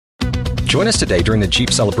Join us today during the Jeep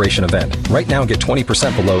Celebration event. Right now, get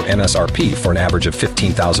 20% below MSRP for an average of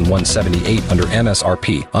 $15,178 under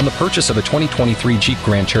MSRP on the purchase of a 2023 Jeep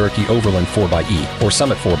Grand Cherokee Overland 4xE or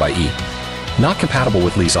Summit 4xE. Not compatible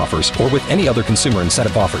with lease offers or with any other consumer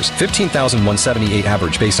incentive offers. $15,178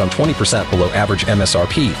 average based on 20% below average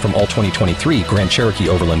MSRP from all 2023 Grand Cherokee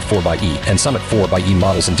Overland 4xE and Summit 4xE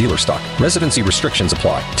models in dealer stock. Residency restrictions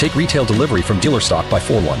apply. Take retail delivery from dealer stock by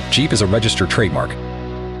 4/1. Jeep is a registered trademark.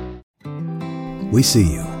 We see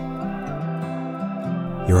you.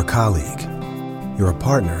 You're a colleague. You're a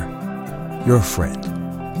partner. You're a friend.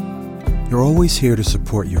 You're always here to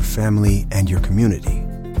support your family and your community.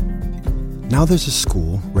 Now there's a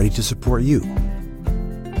school ready to support you.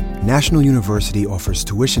 National University offers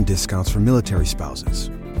tuition discounts for military spouses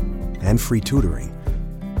and free tutoring,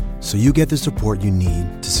 so you get the support you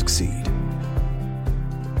need to succeed.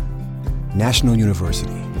 National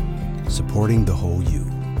University, supporting the whole you.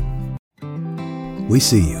 We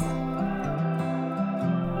see you.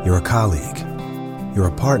 You're a colleague. You're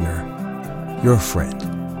a partner. You're a friend.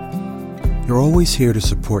 You're always here to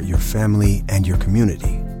support your family and your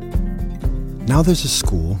community. Now there's a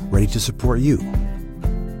school ready to support you.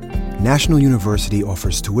 National University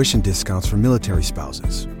offers tuition discounts for military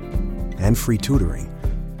spouses and free tutoring,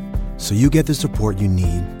 so you get the support you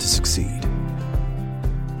need to succeed.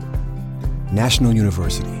 National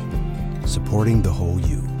University, supporting the whole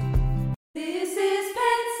you. This is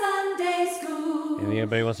Penn Sunday School.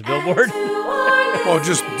 Anybody wants a billboard? Well,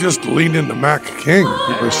 just lean into Mac King.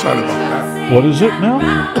 People are excited about that. What is it now?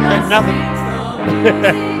 Nothing.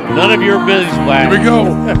 None of your business, Whack. Here we go.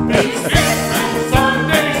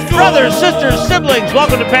 Brothers, sisters, siblings,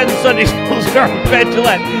 welcome to Penn Sunday School. Start with Ben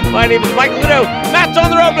Gillette. My name is Michael Ludo. Matt's on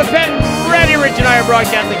the road to Penn. Randy Rich and I are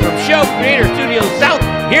broadcasting from Show Creator Studios South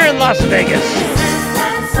here in Las Vegas.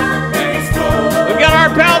 We've got our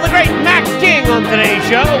pal, the great Mac King, on today's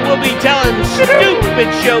show. We'll be telling stupid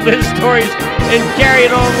showbiz stories and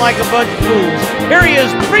carrying on like a bunch of fools. Here he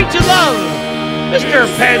is, preaching love, Mr.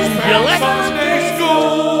 Penn Gillette.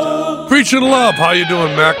 Preaching love. How you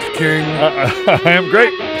doing, Mac King? I am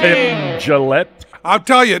great, Penn Gillette. I'll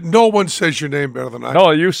tell you, no one says your name better than I do.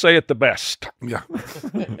 No, you say it the best. Yeah.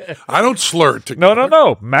 I don't slur it together.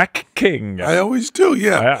 No. Mac King. I always do,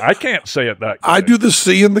 yeah. I can't say it that good. I do the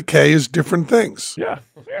C and the K as different things. Yeah.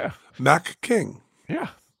 Mac King. Yeah.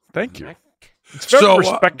 Thank you. It's very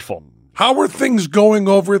respectful. How are things going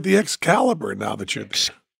over at the Excalibur now that you're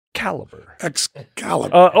there?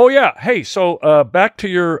 Excalibur. Oh, yeah. Hey, so back to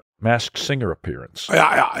your Masked Singer appearance.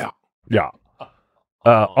 Yeah.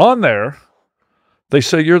 On there, they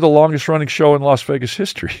say you're the longest running show in Las Vegas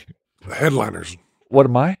history. The headliners. What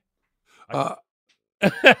am I?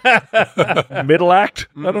 Middle act?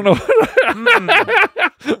 I don't know.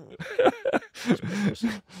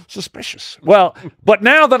 Suspicious. Well, but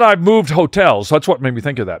now that I've moved hotels, that's what made me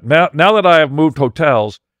think of that. Now that I have moved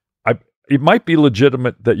hotels, it might be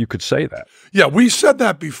legitimate that you could say that. Yeah, we said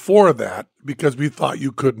that before that because we thought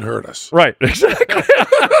you couldn't hurt us. Right, exactly.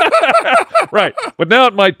 Right, but now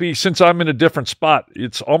it might be, since I'm in a different spot,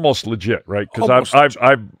 it's almost legit, right? Because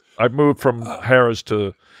I've moved from Harrah's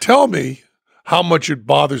to. Tell me how much it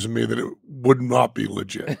bothers me that it would not be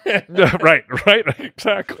legit. Right,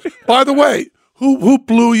 exactly. By the way, who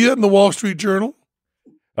blew you in the Wall Street Journal?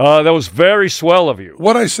 That was very swell of you.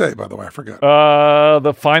 What'd I say, by the way? I forgot.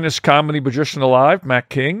 The finest comedy magician alive, Mac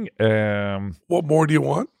King. What more do you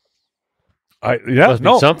want?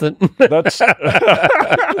 Something. That's. I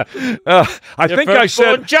think I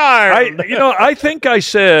said. I think I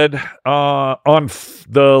said on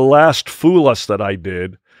the last Fool Us that I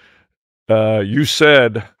did. You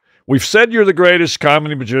said, "We've said you're the greatest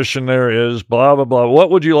comedy magician there is." Blah blah blah.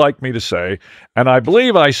 What would you like me to say? And I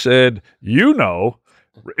believe I said,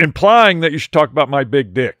 implying that you should talk about my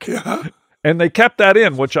big dick. Yeah. And they kept that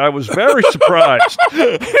in, which I was very surprised.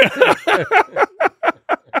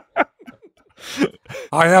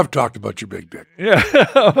 I have talked about your big dick. Yeah.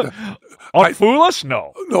 On Fool Us?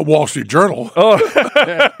 No. No, Wall Street Journal. Oh.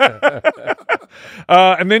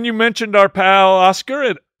 And then you mentioned our pal Oscar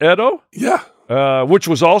at Edo. Yeah. Which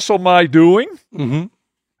was also my doing. Mm-hmm.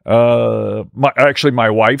 My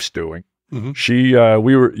wife's doing.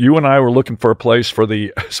 Mm-hmm. You and I were looking for a place for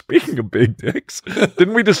the, speaking of big dicks,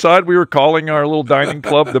 didn't we decide we were calling our little dining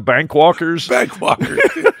club the Bank Walkers? Bank Walkers.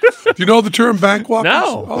 Do you know the term bank walkers?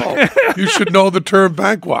 No. Oh, you should know the term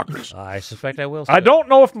bank walkers. I suspect I will. I don't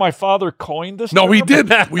know if my father coined this No, term. he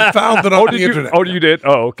didn't. We found it on the internet. You did?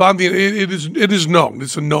 Oh, okay. It is known.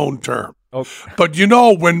 It's a known term. Okay. But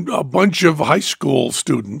when a bunch of high school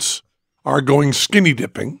students are going skinny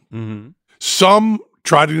dipping, some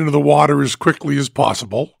try to get into the water as quickly as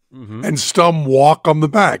possible. and some walk on the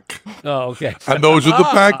bank. Oh, okay. And those are the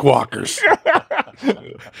bank walkers.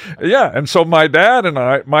 Yeah, and so my dad,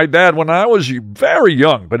 when I was very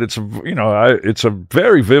young, but it's a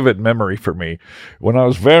very vivid memory for me when I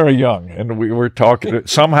was very young, and we were talking.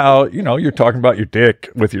 Somehow, you're talking about your dick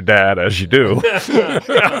with your dad, as you do.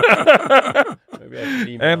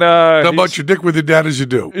 And How about your dick with your dad as you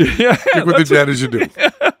do? Yeah, Dick with your dad as you do.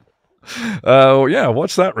 Yeah.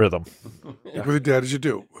 What's that rhythm? Dick with your dad as you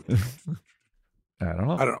do. I don't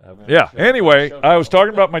know. I don't know. Yeah. Anyway, I was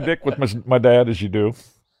talking about my dick with my dad, as you do,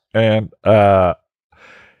 and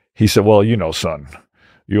he said, "Well, son,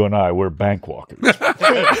 you and I, we're bank walkers."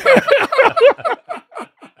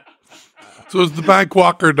 So it's the bank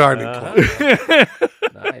walker dining club.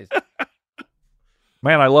 Nice.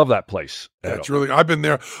 Man, I love that place. That's really. I've been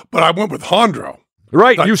there, but I went with Hondro.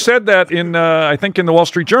 Right. You said that in, I think, in the Wall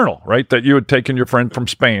Street Journal, right? That you had taken your friend from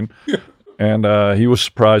Spain. Yeah. And he was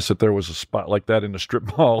surprised that there was a spot like that in the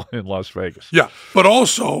strip mall in Las Vegas. Yeah. But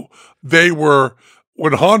also, they were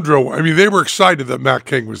excited that Matt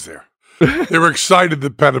King was there. They were excited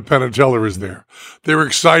that Penatella was there. They were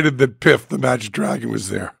excited that Piff, the Magic Dragon, was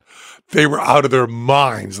there. They were out of their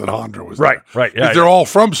minds that Hondro was there. Right. Yeah, they're all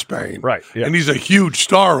from Spain. Right. Yeah. And he's a huge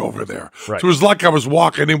star over there. Right. So it was like I was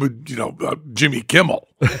walking in with, Jimmy Kimmel.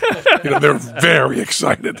 They're very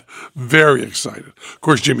excited. Very excited. Of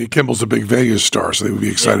course, Jimmy Kimmel's a big Vegas star, so they would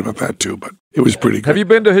be excited about that too, but it was pretty good. Have you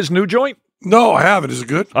been to his new joint? No, I haven't. Is it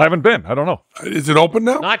good? I haven't been. I don't know. Is it open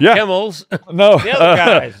now? Not Yeah. Kimmel's. No. The other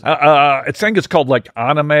guys. I think it's called like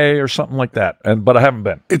Anime or something like that, but I haven't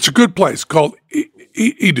been. It's a good place called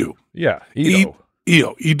Edo. Yeah. Edo.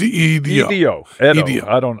 EDO. Edo.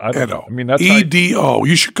 I don't. Edo. I mean, that's how EDO.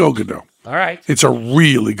 You should go, Godot. All right. It's a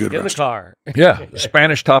really good Get in the restaurant. car. Yeah,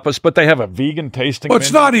 Spanish tapas, but they have a vegan tasting. Well,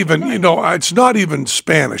 it's menu. not even, it's not even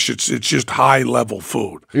Spanish. It's just high level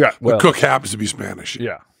food. Yeah, well, the cook happens to be Spanish.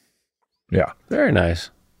 Yeah. Very nice.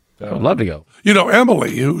 I would love to go.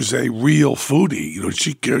 Emily, who's a real foodie,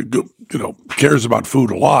 she cares about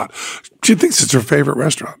food a lot. She thinks it's her favorite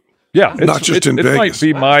restaurant. Yeah, not just in Vegas.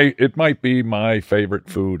 It might be my favorite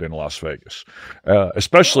food in Las Vegas,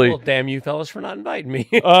 especially. Well, damn you fellas for not inviting me.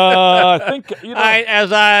 I think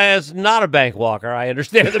as not a bank walker, I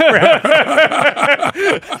understand the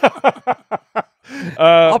premise.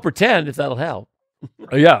 I'll pretend if that'll help.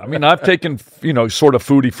 Yeah, I mean, I've taken sort of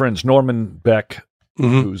foodie friends. Norman Beck,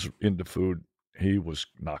 who's into food, he was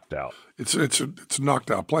knocked out. It's a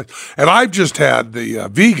knocked out place, and I've just had the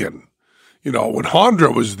vegan. When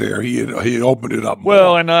Hondro was there, he had opened it up more.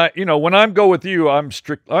 Well, and when I go with you, I'm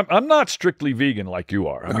not strictly vegan like you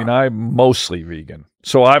are. I mean, I'm mostly vegan.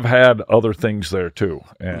 So I've had other things there too,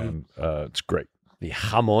 and it's great. The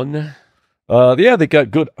jamon. Yeah, they got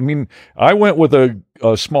good. I mean, I went with a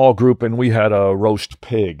small group, and we had a roast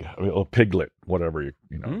pig, a piglet, whatever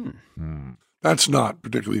That's not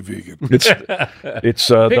particularly vegan. It's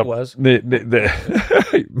Pig was.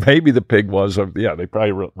 Maybe the pig was. Yeah, they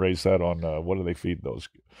probably raised that on what do they feed those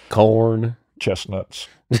Corn. chestnuts?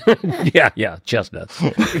 Yeah, chestnuts.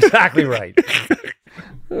 Exactly right.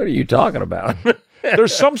 What are you talking about?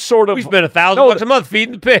 There's some sort of We spend $1,000 a month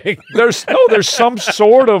feeding the pig. There's some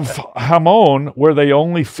sort of jamon where they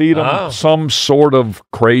only feed them some sort of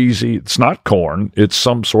crazy. It's not corn. It's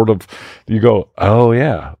some sort of. You go, oh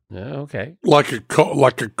yeah, Okay. like a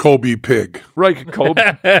Kobe pig. right, Kobe.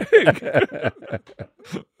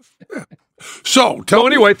 So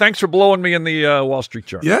Anyway, thanks for blowing me in the Wall Street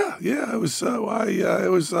Journal. Yeah, it was.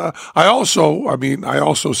 I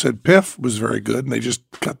also said Piff was very good, and they just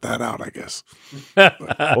cut that out, I guess.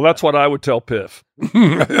 Well, that's what I would tell Piff.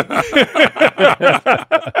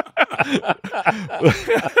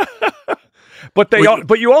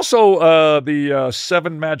 But you also the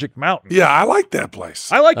Seven Magic Mountains. Yeah, I like that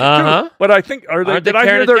place. I like it too. But I think did I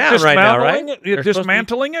hear they're dismantling right now, it?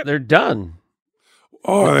 Dismantling it? They're done.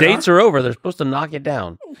 Oh, The dates are over. They're supposed to knock it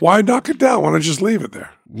down. Why knock it down? Why not just leave it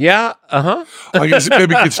there? Yeah. I guess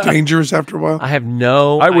maybe it gets dangerous after a while. I have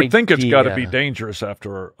no. I would think it's got to idea. be dangerous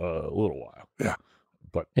after a little while. Yeah.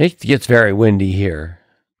 It gets very windy here.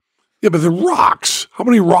 Yeah, but the rocks. How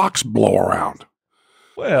many rocks blow around?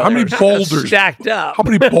 Well, How many boulders? Stacked up. How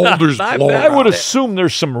many boulders blow I around? would assume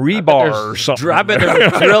there's some rebar or something. I bet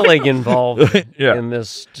there's drilling involved Yeah. in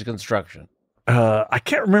this construction. I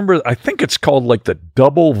can't remember. I think it's called like the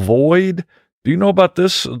Double Void. Do you know about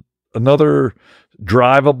this? Another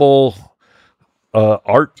drivable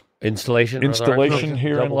art Installation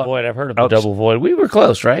here in Double Void. I've heard of the Double Void. We were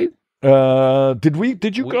close, right?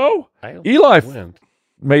 Did you go? I Eli went.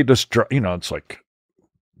 made us. It's like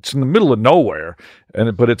it's in the middle of nowhere,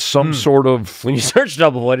 but it's some sort of When you search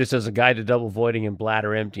double void, it says a guide to double voiding and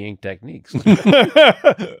bladder emptying techniques.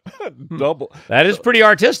 double. That is pretty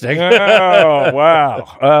artistic. Oh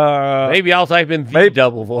wow! Maybe I'll type in the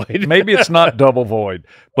double void. Maybe it's not double void,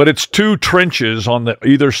 but it's 2 trenches on the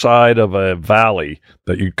either side of a valley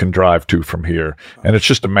that you can drive to from here, and it's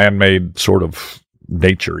just a man-made sort of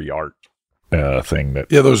nature-y art thing. That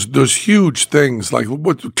those huge things like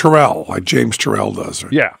what Terrell, like James Terrell does.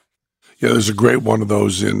 Yeah, there's a great one of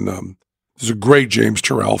those in. There's a great James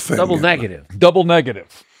Terrell thing. Double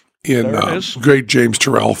negative. In great James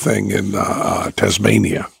Terrell thing in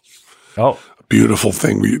Tasmania. Oh, a beautiful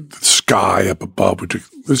thing. The sky up above.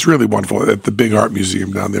 It's really wonderful at the big art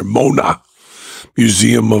museum down there, Mona.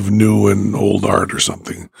 Museum of New and Old Art or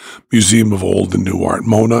something. Museum of Old and New Art.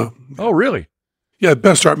 Mona. Oh, really? Yeah, the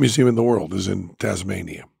best art museum in the world is in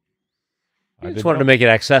Tasmania. I just wanted to make it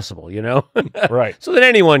accessible, Right. So that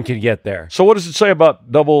anyone could get there. So what does it say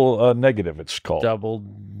about double negative, it's called? Double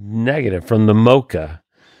negative from the MoCA.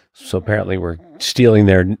 So apparently we're stealing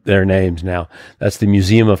their names now. That's the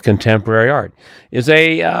Museum of Contemporary Art. Is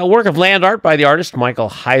a work of land art by the artist Michael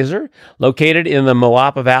Heiser, located in the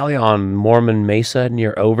Moapa Valley on Mormon Mesa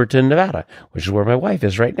near Overton, Nevada, which is where my wife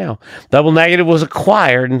is right now. Double negative was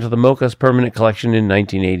acquired into the MoCA's permanent collection in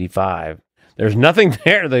 1985. There's nothing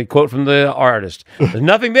there, the quote from the artist. There's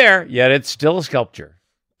nothing there, yet it's still a sculpture.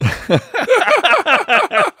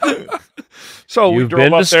 So we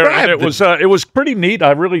drove up there, and it was pretty neat.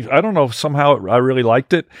 I don't know, somehow I really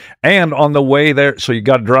liked it. And on the way there, so you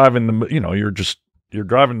got to drive in the, you're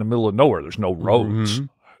driving in the middle of nowhere. There's no roads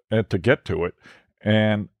to get to it,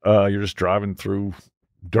 and you're just driving through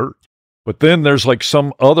dirt. But then there's like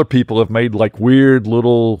some other people have made like weird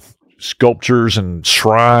little sculptures and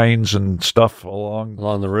shrines and stuff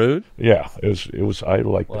along the road. Yeah, it was. I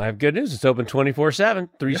like. Well, I have good news. It's open 24/7,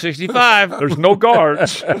 365. There's no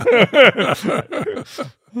guards.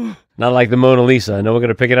 Not like the Mona Lisa. I know we're going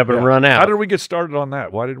to pick it up and run out. How did we get started on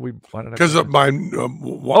that? Why did Because of my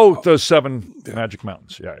the 7 Magic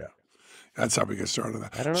Mountains. Yeah. That's how we get started on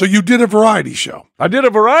that. So you did a variety show. I did a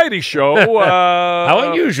variety show. How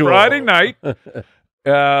unusual. Friday night.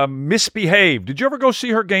 Misbehaved. Did you ever go see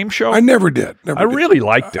her game show? I never did. I really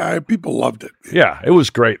liked it. People loved it. Yeah, it was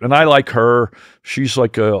great. And I like her. She's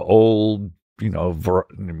like a old,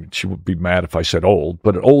 she would be mad if I said old,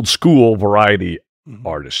 but an old school variety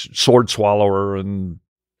artist, sword swallower and,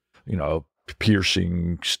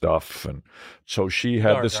 piercing stuff. And so she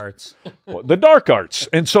had dark arts. The dark arts.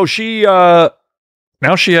 And so she, now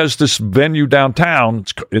she has this venue downtown.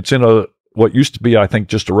 It's in what used to be, I think,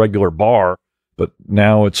 just a regular bar. But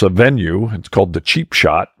now it's a venue. It's called The Cheap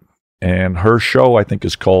Shot, and her show I think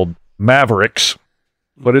is called Mavericks.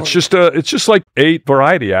 But it's just like 8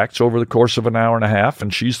 variety acts over the course of an hour and a half,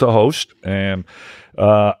 and she's the host. And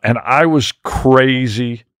I was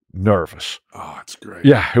crazy nervous. Oh, it's great.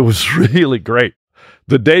 Yeah, it was really great.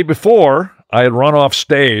 The day before, I had run off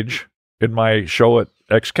stage in my show at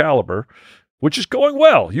Excalibur, which is going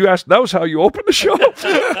well. You asked, that was how you opened the show? I'll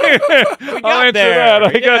answer that.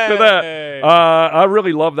 I got to that. I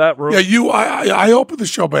really love that room. Yeah, I opened the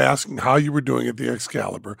show by asking how you were doing at the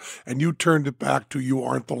Excalibur, and you turned it back to you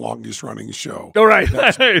aren't the longest running show. All right.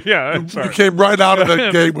 Yeah. You came right out of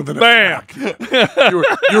the gate with an attack.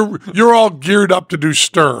 You're all geared up to do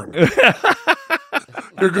Stern.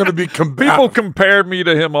 You're going to be combative. People compared me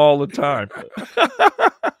to him all the time.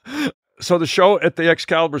 So the show at the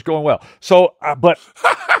Excalibur is going well. So, but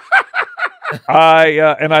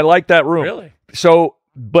I like that room. Really? So,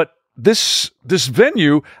 but this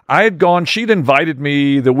venue, I had gone. She'd invited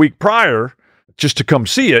me the week prior just to come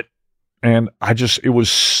see it, and it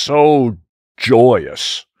was so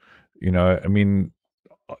joyous. I mean,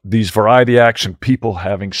 these variety acts and people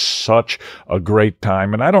having such a great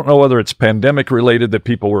time. And I don't know whether it's pandemic related that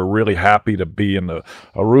people were really happy to be in a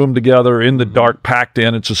room together in the dark, packed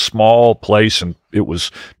in. It's a small place and it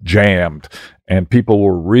was jammed, and people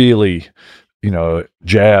were really,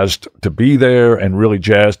 jazzed to be there and really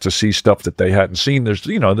jazzed to see stuff that they hadn't seen.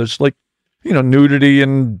 There's like, nudity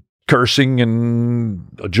and cursing and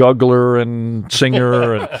a juggler and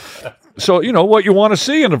singer and so, what you want to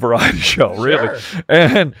see in a variety show, really. Sure.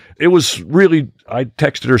 And it was really, I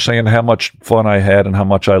texted her saying how much fun I had and how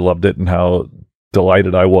much I loved it and how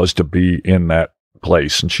delighted I was to be in that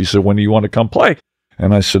place. And she said, when do you want to come play?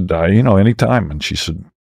 And I said, anytime. And she said,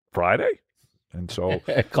 Friday? And so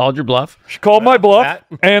called your bluff. She called my bluff.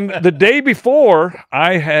 And the day before,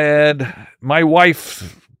 I had my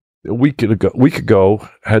wife a week ago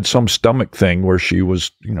had some stomach thing where she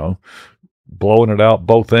was, blowing it out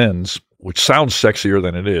both ends. which sounds sexier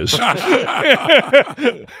than it is.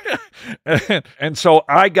 and so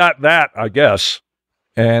I got that, I guess.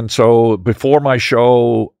 And so before my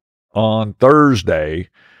show on Thursday,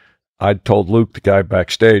 I told Luke, the guy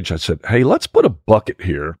backstage, I said, hey, let's put a bucket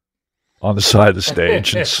here on the side of the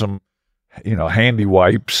stage and some, handy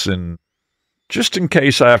wipes, and just in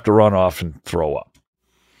case I have to run off and throw up.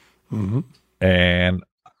 Mm-hmm. And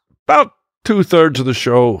about 2/3 of the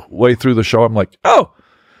show, way through the show, I'm like, oh,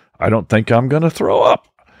 I don't think I'm going to throw up.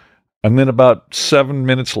 And then about 7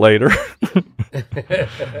 minutes later,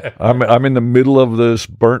 I'm in the middle of this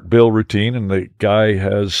burnt bill routine, and the guy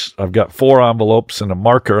I've got 4 envelopes and a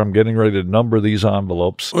marker. I'm getting ready to number these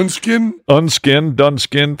envelopes. Unskinned, done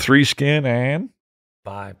skin, 3 skin, and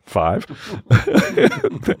 5.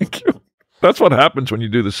 Thank you. That's what happens when you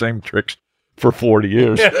do the same tricks for 40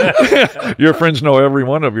 years. Your friends know every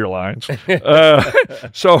one of your lines. What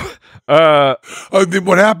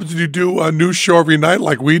happens when you do a new show every night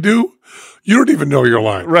like we do? You don't even know your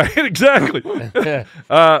line. Right, exactly.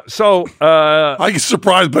 I get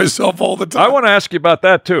surprised myself all the time. I want to ask you about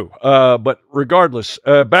that too. But regardless,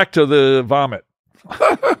 back to the vomit.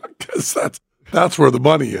 Because that's where the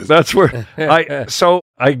money is. That's where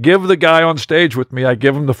I give the guy on stage with me, I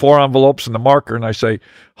give him the 4 envelopes and the marker, and I say,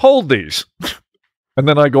 hold these. And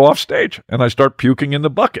then I go off stage and I start puking in the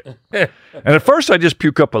bucket. And at first I just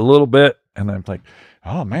puke up a little bit, and I'm like,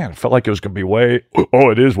 oh man, it felt like it was going to be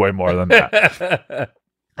it is way more than that.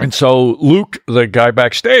 And so Luke, the guy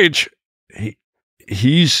backstage,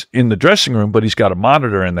 he's in the dressing room, but he's got a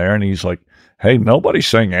monitor in there, and he's like, hey, nobody's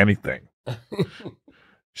saying anything.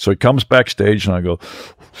 So he comes backstage, and I go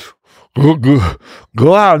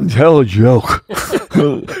out and tell a joke.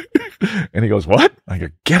 And he goes, what? I go,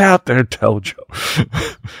 get out there and tell a joke.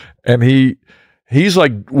 And he's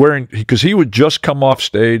like because he would just come off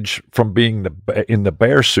stage from being in the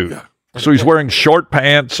bear suit. Yeah. So he's wearing short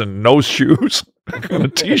pants and no shoes and a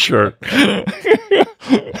T-shirt.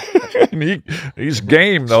 And he's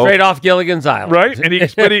game, though. Straight off Gilligan's Island. Right?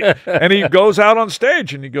 And he goes out on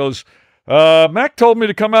stage, and he goes, Mac told me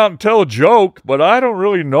to come out and tell a joke, but I don't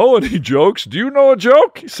really know any jokes. Do you know a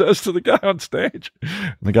joke? He says to the guy on stage.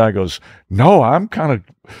 And the guy goes, no,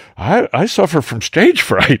 I suffer from stage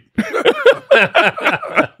fright.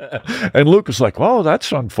 And Luke was like, well,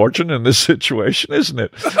 that's unfortunate in this situation, isn't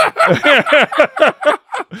it?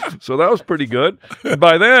 So that was pretty good. And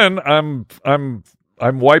by then I'm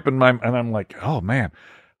wiping and I'm like, oh man,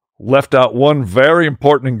 left out one very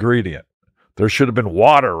important ingredient. There should have been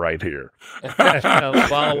water right here. A bottle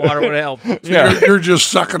of water would help. Yeah. You're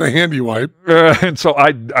just sucking a handy wipe. And so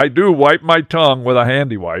I do wipe my tongue with a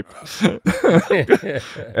handy wipe.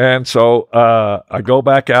 And so I go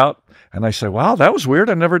back out, and I say, wow, that was weird.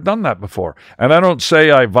 I've never done that before. And I don't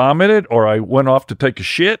say I vomited or I went off to take a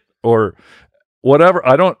shit or whatever.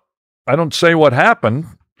 I don't say what happened.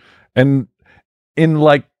 And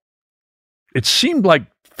it seemed like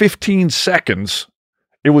 15 seconds,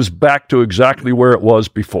 it was back to exactly where it was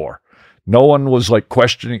before. No one was like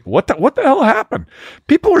questioning what the hell happened.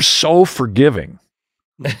 People are so forgiving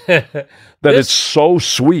that it's so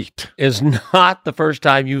sweet. Is not the first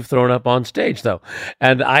time you've thrown up on stage, though.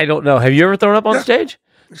 And I don't know. Have you ever thrown up on stage?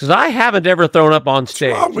 Because I haven't ever thrown up on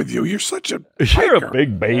stage. What's wrong with you? You're such a You're a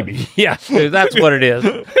big baby. Yeah, that's what it is.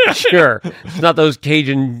 Sure. It's not those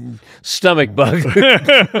Cajun stomach bugs.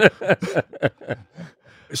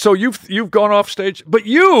 So you've gone off stage, but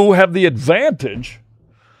you have the advantage.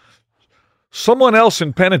 Someone else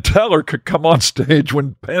in Penn and Teller could come on stage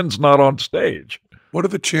when Penn's not on stage. What are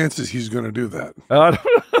the chances he's going to do that?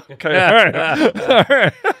 Okay, all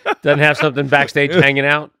right. Doesn't have something backstage hanging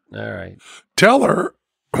out? All right. Teller,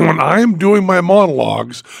 when I'm doing my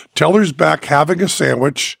monologues, Teller's back having a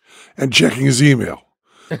sandwich and checking his email.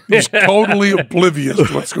 He's totally oblivious to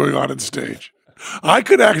what's going on stage. I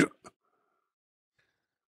could actually...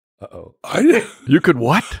 Uh-oh. You could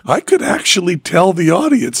what? I could actually tell the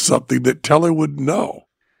audience something that Teller would know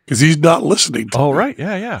because he's not listening to me. Right.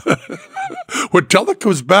 Yeah. When Teller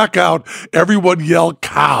comes back out, everyone yell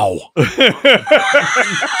cow.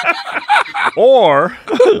 Or...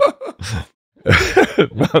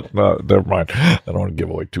 no, never mind. I don't want to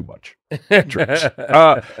give away too much tricks.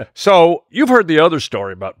 So you've heard the other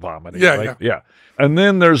story about vomiting, right? Yeah. And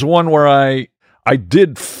then there's one where I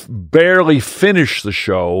did barely finish the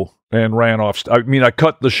show and ran off. I mean, I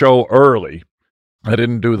cut the show early. I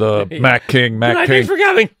didn't do the Mac King.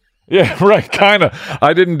 Forgetting. Yeah, right. Kind of.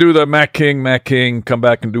 I didn't do the Mac King. Come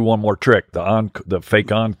back and do one more trick. The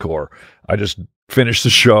fake encore. I just finished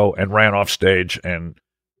the show and ran off stage and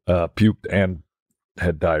puked and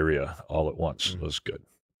had diarrhea all at once. It was good.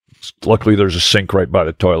 Luckily, there's a sink right by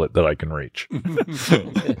the toilet that I can reach.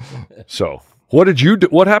 So, what did you do?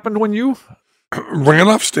 What happened when you ran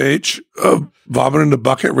off stage, vomited in the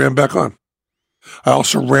bucket, ran back on. I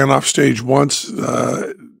also ran off stage once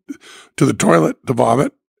to the toilet to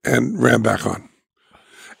vomit and ran back on.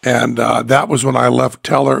 And that was when I left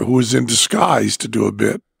Teller, who was in disguise to do a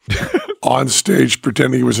bit, on stage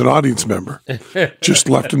pretending he was an audience member. Just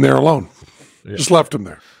left him there alone. Yeah. Just left him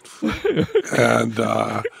there. And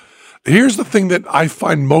here's the thing that I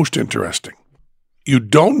find most interesting. You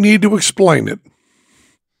don't need to explain it.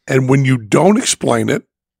 And when you don't explain it,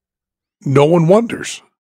 no one wonders.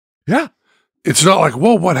 Yeah. It's not like,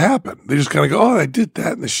 whoa, what happened? They just kind of go, oh, I did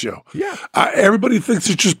that in the show. Yeah. Everybody thinks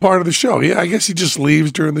it's just part of the show. Yeah, I guess he just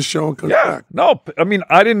leaves during the show and comes back. No, I mean,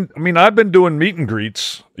 I've been doing meet and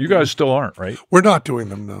greets. You guys still aren't, right? We're not doing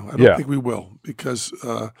them, no. I don't think we will because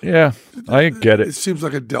I get it. It seems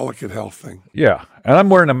like a delicate health thing. Yeah. And I'm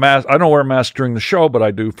wearing a mask. I don't wear a mask during the show, but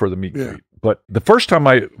I do for the meet and greet. But the first time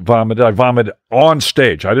I vomited on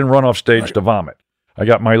stage. I didn't run off stage to vomit. I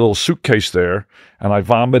got my little suitcase there, and I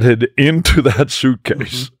vomited into that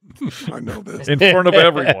suitcase. I know this. In front of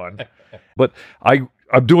everyone. But I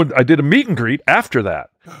did a meet and greet after that.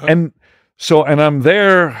 And I'm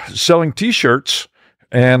there selling T-shirts,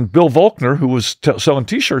 and Bill Volkner, who was selling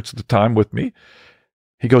T-shirts at the time with me,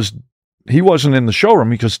 he wasn't in the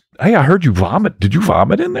showroom. He goes, hey, I heard you vomit. Did you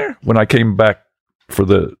vomit in there? When I came back for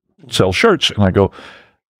the sell shirts, and I go,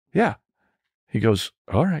 yeah. He goes,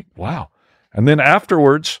 all right, wow. And then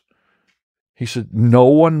afterwards, he said, no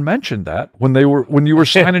one mentioned that when you were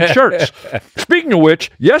signing shirts. Speaking of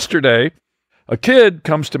which, yesterday, a kid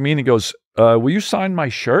comes to me and he goes, will you sign my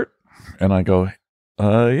shirt? And I go,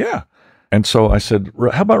 yeah. And so I said,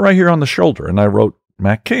 how about right here on the shoulder? And I wrote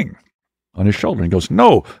Matt King on his shoulder. And he goes,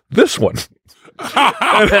 no, this one.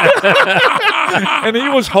 And he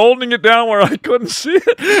was holding it down where I couldn't see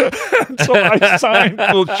it. And so I signed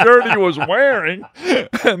the shirt he was wearing,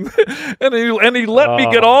 and he let me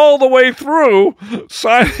get all the way through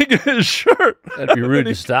signing his shirt. That'd be rude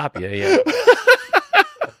to stop you. Yeah.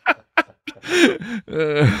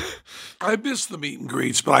 I miss the meet and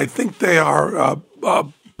greets, but I think they are a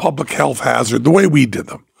public health hazard the way we did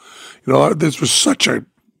them. You know, this was such a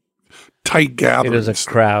tight gathering. It is a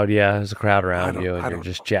crowd, yeah. There's a crowd around you, and you're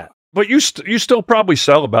just chatting. But you still probably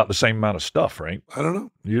sell about the same amount of stuff, right? I don't know.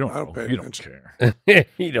 You don't. I don't pay you attention. don't care.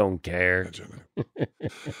 You don't care.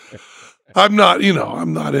 I'm not.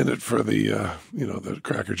 I'm not in it for the the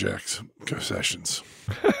Cracker Jacks sessions.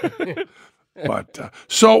 But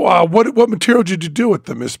what material did you do at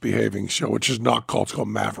the Misbehaving show, which is not called? It's called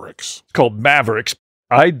Mavericks. It's called Mavericks.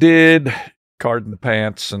 I did Card in the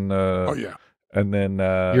Pants and oh yeah. And then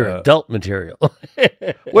your adult material.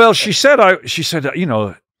 Well, she said,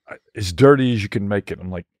 as dirty as you can make it. I'm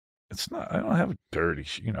like, it's not. I don't have dirty.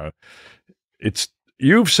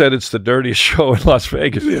 You've said it's the dirtiest show in Las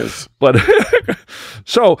Vegas. It is. But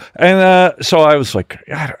so I was like,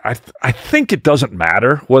 I think it doesn't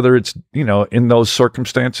matter whether it's in those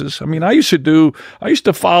circumstances. I mean, I used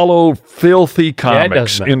to follow filthy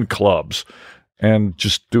comics in clubs and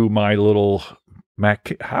just do my little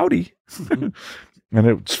howdy. And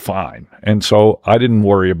it was fine. And so I didn't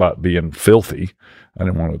worry about being filthy. I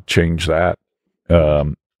didn't want to change that.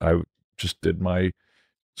 I just did my,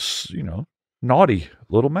 naughty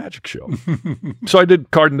little magic show. So I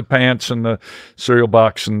did Card in the Pants and the cereal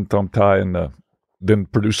box and thumb tie and then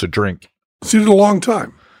produce a drink. So you did a long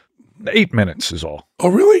time. 8 minutes is all. Oh,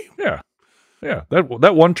 really? Yeah. Yeah.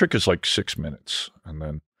 That one trick is like 6 minutes.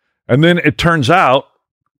 And then it turns out,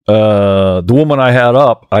 the woman I had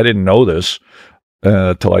up, I didn't know this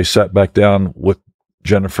till I sat back down with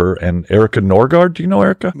Jennifer and Erica Norgard. Do you know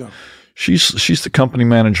Erica? No. She's the company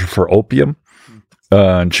manager for Opium,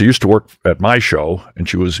 and she used to work at my show, and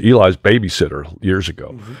she was Eli's babysitter years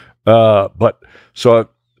ago. Mm-hmm. So I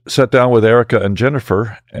sat down with Erica and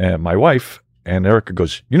Jennifer and my wife, and Erica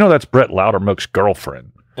goes, that's Brett Loudermilk's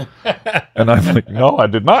girlfriend. And I'm like, no, I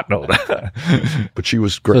did not know that. But she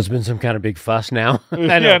was great. So there's been some kind of big fuss now.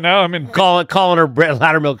 Yeah, now I'm in. Calling her Brett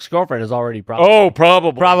Loudermilk's girlfriend is already probably. Oh,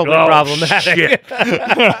 probably problematic. Shit.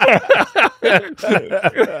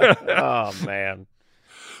 Oh man.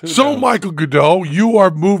 So, Michael Godot, you are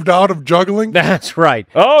moved out of juggling? That's right.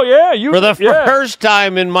 Oh yeah, for the first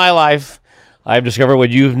time in my life, I've discovered what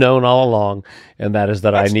you've known all along, and that is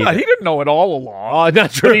that I need. He didn't know it all along. Oh,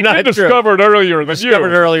 that's really not true. Discovered earlier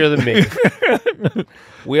than me.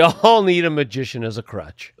 We all need a magician as a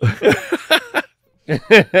crutch.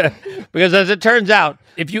 Because as it turns out,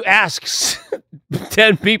 if you ask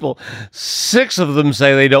 10 people, 6 of them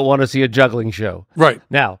say they don't want to see a juggling show. Right.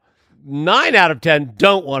 Now, 9 out of 10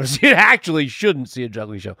 don't want to see it, actually shouldn't see a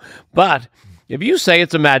juggling show. But if you say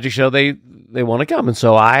it's a magic show, they want to come. And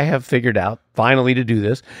so I have figured out finally to do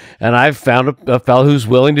this. And I've found a fellow who's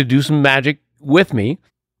willing to do some magic with me,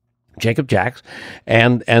 Jacob Jacks.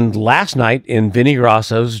 And last night in Vinnie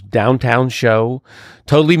Grosso's downtown show,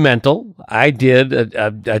 Totally Mental, I did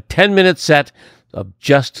a 10-minute set of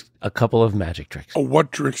just a couple of magic tricks. Oh,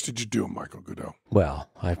 what tricks did you do, Michael Goodell? Well,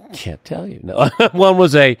 I can't tell you. No. One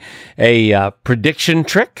was a prediction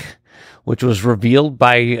trick, which was revealed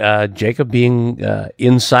by Jacob being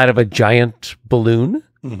inside of a giant balloon.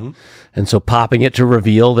 Mm-hmm. And so popping it to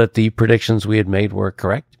reveal that the predictions we had made were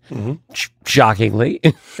correct. Mm-hmm. Shockingly.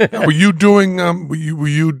 Now, were you doing?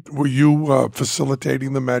 Were you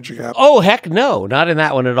facilitating the magic happen? Oh heck no, not in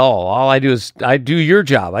that one at all. All I do is I do your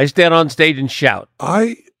job. I stand on stage and shout.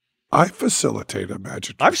 I facilitate a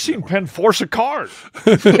magic trick. I've seen Penn force a card.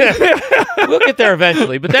 We'll get there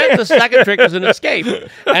eventually. But then the second trick was an escape,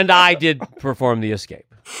 and I did perform the escape.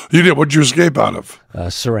 You did? What'd you escape out of?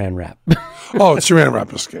 Saran wrap. Oh, it's saran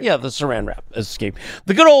wrap escape. Yeah, the saran wrap escape.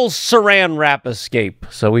 The good old saran wrap escape.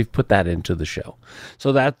 So we've put that into the show.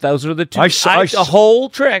 So those are the two. A whole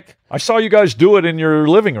trick. I saw you guys do it in your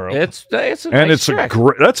living room. It's a nice trick.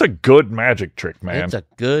 That's a good magic trick, man. It's a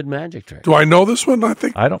good magic trick. Do I know this one?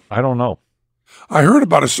 I don't know. I heard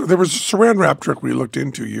about it. There was a saran wrap trick we looked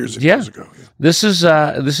into years ago. Yeah. This is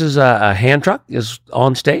a hand truck is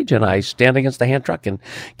on stage, and I stand against the hand truck and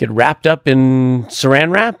get wrapped up in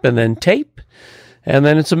saran wrap and then tape, and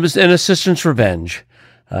then it's an assistant's revenge.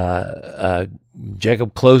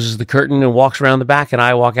 Jacob closes the curtain and walks around the back, and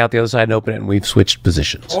I walk out the other side and open it, and we've switched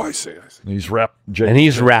positions. Oh, I see. He's wrapped.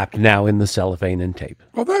 He's wrapped now in the cellophane and tape.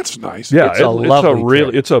 Oh, that's nice. Yeah,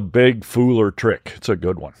 it's a big fooler trick. It's a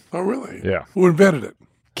good one. Oh, really? Yeah. Who invented it?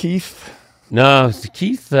 Keith. No,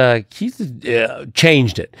 Keith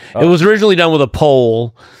changed it. It was originally done with a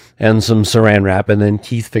pole and some saran wrap, and then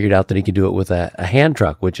Keith figured out that he could do it with a hand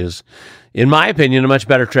truck, which is, in my opinion, a much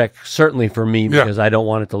better trick, certainly for me, because I don't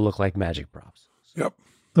want it to look like magic props. Yep.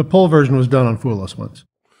 The pole version was done on Fool Us once.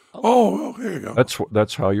 Oh, there you go.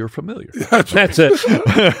 That's how you're familiar. That's it.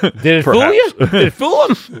 Did it fool you? Did it fool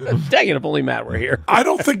him? Dang it, if only Matt were here. I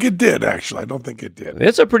don't think it did, actually. I don't think it did.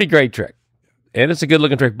 It's a pretty great trick. And it's a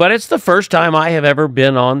good-looking trick. But it's the first time I have ever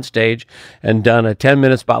been on stage and done a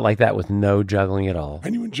 10-minute spot like that with no juggling at all.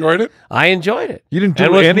 And you enjoyed it? I enjoyed it. You didn't do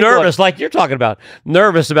and was nervous, like you're talking about.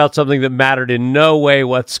 Nervous about something that mattered in no way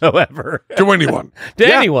whatsoever. To anyone.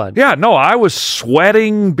 Anyone. Yeah, no, I was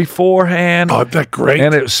sweating beforehand. Oh, that great.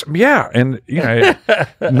 And it was,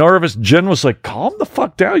 nervous. Jen was like, calm the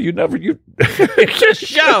fuck down. Just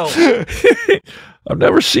show. I've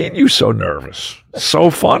never seen you so nervous. So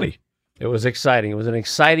funny. It was exciting. It was an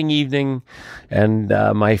exciting evening, and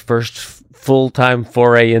my first full-time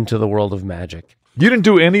foray into the world of magic. You didn't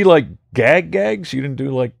do any, gags? You didn't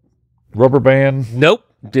do, rubber band? Nope.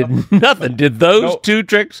 Did nothing. Did those two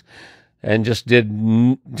tricks, and just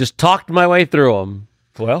talked my way through them.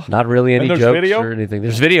 Well, not really any jokes video? or anything.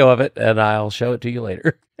 There's video of it, and I'll show it to you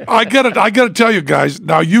later. I gotta tell you guys.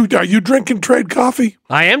 Now, are you drinking trade coffee?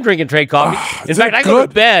 I am drinking trade coffee. In fact, I go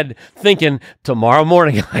to bed thinking tomorrow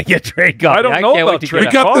morning I get trade coffee. I don't know about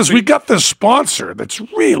trade coffee. We got this sponsor that's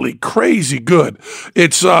really crazy good.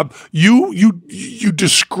 It's you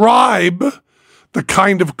describe the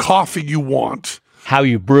kind of coffee you want, how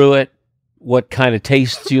you brew it, what kind of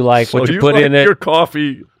tastes you like, so what you put in it. Your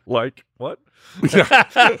coffee like what?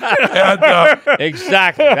 And,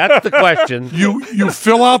 exactly. That's the question. You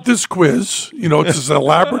fill out this quiz. It's this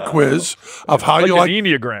elaborate quiz of how you like an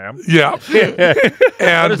Enneagram. Yeah.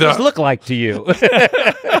 And what does this look like to you?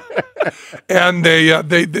 And they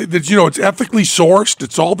it's ethically sourced.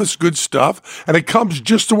 It's all this good stuff, and it comes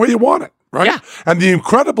just the way you want it, right? Yeah. And the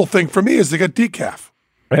incredible thing for me is they got decaf.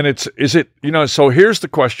 And so here's the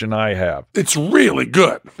question I have. It's really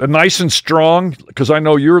good. Nice and strong, because I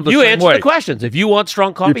know you're the same way. You answer the questions. If you want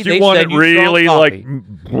strong coffee, if you want it really I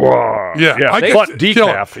but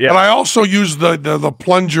decaf. Yeah. And I also use the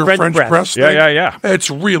plunger French press thing. Yeah. It's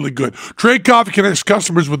really good. Trade Coffee connects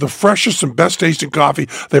customers with the freshest and best tasting coffee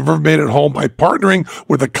they've ever made at home by partnering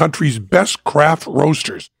with the country's best craft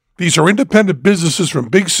roasters. These are independent businesses from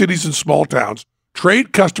big cities and small towns.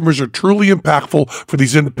 Trade customers are truly impactful for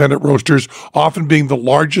these independent roasters, often being the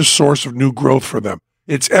largest source of new growth for them.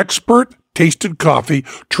 It's expert tasted coffee.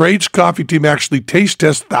 Trade's coffee team actually taste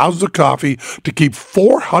tests thousands of coffee to keep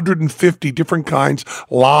 450 different kinds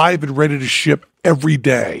live and ready to ship every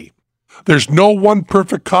day. There's no one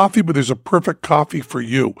perfect coffee, but there's a perfect coffee for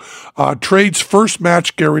you. Trade's first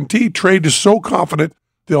match guarantee. Trade is so confident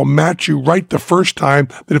they'll match you right the first time.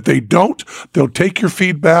 That if they don't, they'll take your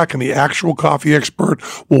feedback and the actual coffee expert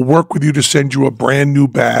will work with you to send you a brand new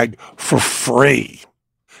bag for free.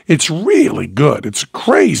 It's really good. It's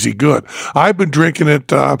crazy good. I've been drinking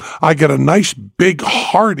it. I get a nice big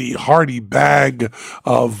hearty bag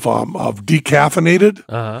of decaffeinated,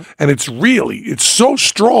 and it's so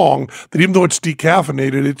strong that even though it's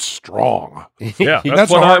decaffeinated, it's strong. Yeah,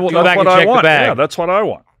 That's what I what want. bag. Yeah, that's what I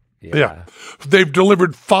want. Yeah. They've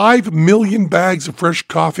delivered 5 million bags of fresh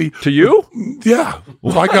coffee. To you? Yeah.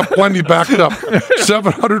 Well, I got plenty backed up.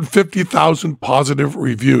 750,000 positive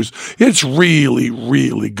reviews. It's really,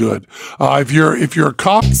 really good. If you're a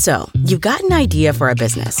coffee. So, you've got an idea for a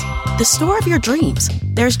business. The store of your dreams.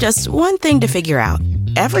 There's just one thing to figure out.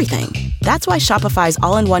 Everything. That's why Shopify's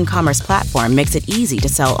all-in-one commerce platform makes it easy to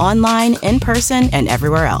sell online, in person, and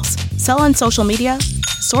everywhere else. Sell on social media,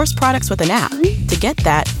 source products with an app to get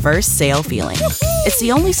that first sale feeling. It's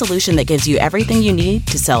the only solution that gives you everything you need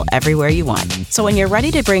to sell everywhere you want. So when you're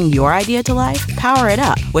ready to bring your idea to life, power it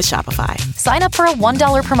up with Shopify. Sign up for a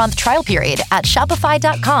 $1 per month trial period at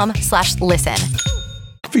shopify.com/listen.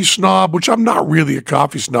 Coffee snob, which I'm not really a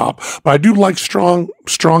coffee snob, but I do like strong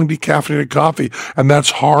decaffeinated coffee, and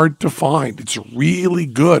that's hard to find. It's really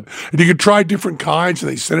good. And you can try different kinds, and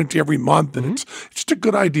they send it to you every month, and it's just a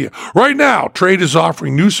good idea. Right now, Trade is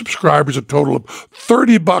offering new subscribers a total of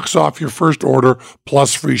 $30 off your first order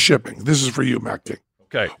plus free shipping. This is for you, Mac King.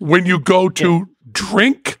 Okay. When you go to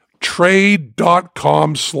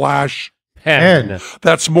drinktrade.com/pen.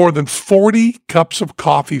 That's more than 40 cups of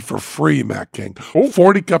coffee for free, Mac King.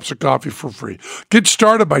 40 cups of coffee for free. Get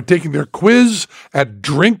started by taking their quiz at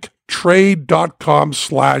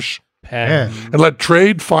drinktrade.com/pen and let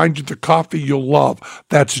Trade find you the coffee you'll love.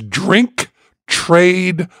 That's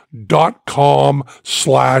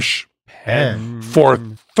drinktrade.com/pen for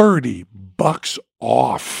 $30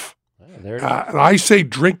 off. And I say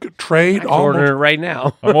Drink Trade. I'm ordering it right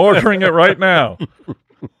now. I'm ordering it right now.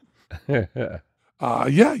 Yeah, are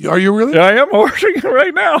you really? I am ordering it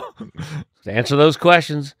right now. To answer those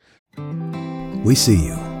questions. We see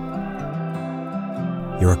you.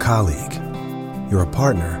 You're a colleague. You're a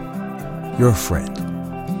partner. You're a friend.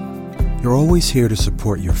 You're always here to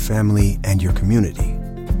support your family and your community.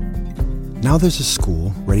 Now there's a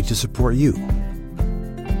school ready to support you.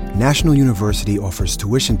 National University offers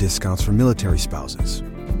tuition discounts for military spouses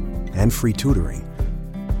and free tutoring,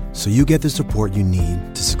 so you get the support you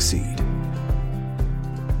need to succeed.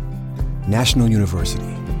 National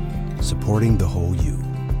University, supporting the whole you.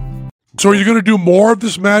 So are you going to do more of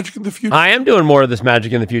this magic in the future? I am doing more of this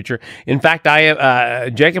magic in the future. In fact,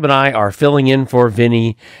 Jacob and I are filling in for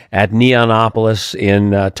Vinny at Neonopolis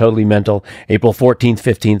in Totally Mental, April 14th,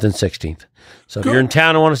 15th, and 16th. So if you're in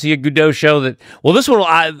town and want to see a Godot show this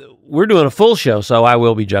one, we're doing a full show, so I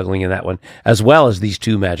will be juggling in that one, as well as these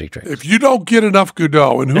 2 magic tricks. If you don't get enough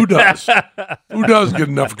Godot, and who does? Who does get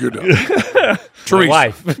enough Godot? My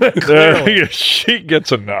wife. She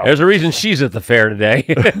gets enough. There's a reason she's at the fair today.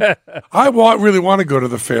 I really want to go to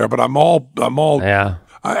the fair, but I'm all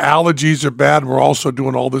allergies are bad, and we're also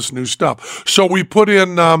doing all this new stuff. So we put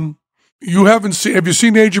in, have you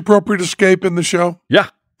seen Age Appropriate Escape in the show? Yeah.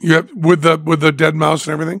 You have, with the dead mouse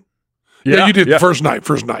and everything? Yeah, you did first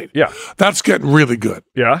night. Yeah. That's getting really good.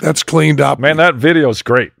 Yeah. That's cleaned up. Man, that video's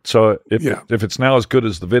great. So if it's now as good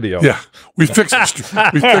as the video. Yeah. We fixed it.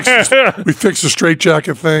 We fixed the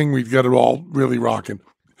straitjacket thing. We've got it all really rocking.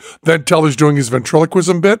 Then Teller's doing his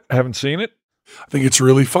ventriloquism bit. I haven't seen it. I think it's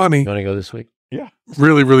really funny. You want to go this week? Yeah.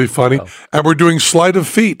 Really, really funny. Oh. And we're doing Sleight of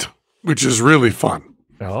Feet, which is really fun.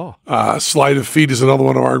 Oh. Sleight of Feet is another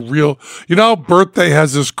one of our real, Birthday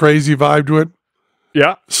has this crazy vibe to it.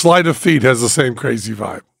 Yeah. Sleight of Feet has the same crazy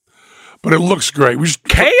vibe. But it looks great.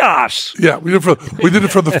 Chaos. Yeah, we did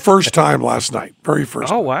it for the first time last night. Very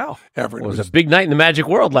first. Oh, wow. Ever. It was a big night in the magic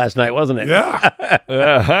world last night, wasn't it? Yeah.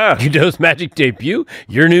 Godot's magic debut,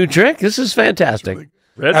 your new trick. This is fantastic.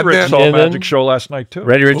 Red Rich saw a magic show last night, too.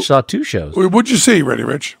 Reddy Rich saw 2 shows. What'd you see, Reddy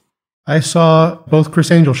Rich? I saw both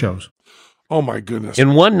Chris Angel shows. Oh, my goodness.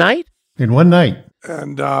 In one night? In one night.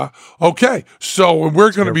 And, okay, so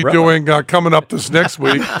we're going to be doing, coming up this next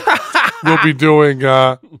week, we'll be doing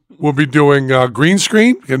green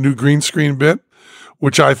screen, a new green screen bit,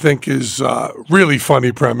 which I think is a really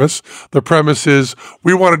funny premise. The premise is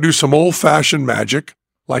we want to do some old-fashioned magic,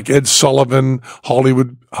 like Ed Sullivan,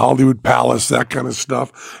 Hollywood Palace, that kind of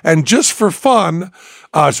stuff. And just for fun,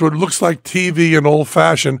 so it looks like TV and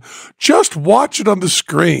old-fashioned, just watch it on the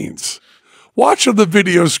screens. Watch on the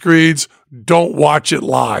video screens. Don't watch it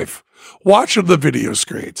live. Watch on the video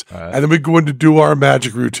screens. And then we go in to do our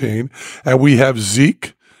magic routine. And we have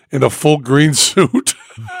Zeke in a full green suit.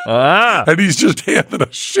 And he's just handing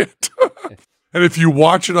us shit. And if you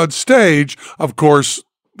watch it on stage, of course,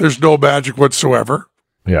 there's no magic whatsoever.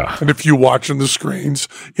 Yeah. And if you watch on the screens,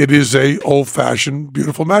 it is a old-fashioned,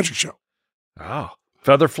 beautiful magic show. Oh.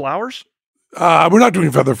 Feather flowers? We're not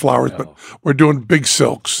doing feather flowers, but we're doing big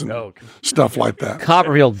silks and stuff like that.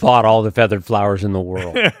 Copperfield bought all the feathered flowers in the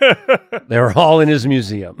world. They were all in his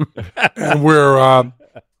museum. And we're, I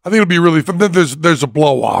think it'll be really fun. Then there's a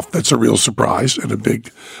blow off that's a real surprise and a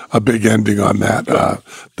big ending on that.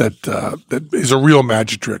 That is a real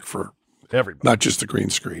magic trick for everybody, not just the green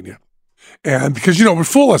screen. Yeah. And because, you know,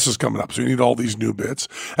 Full S is coming up, so you need all these new bits.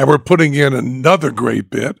 And we're putting in another great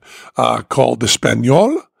bit called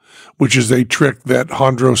Espanol, which is a trick that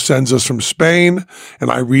Jandro sends us from Spain, and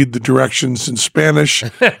I read the directions in Spanish,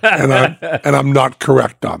 and I'm not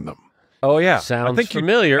correct on them. Oh, yeah. Sounds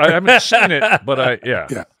familiar. I haven't seen it, but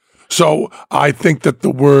yeah. So I think that the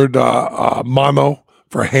word mano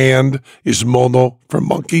for hand is mono for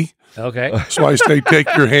monkey. Okay. So I say, take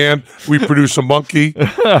your hand, we produce a monkey.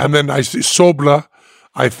 And then I say, sobla,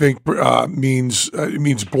 I think means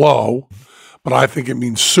blow, but I think it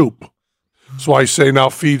means soup. So I say, now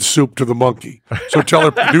feed soup to the monkey. So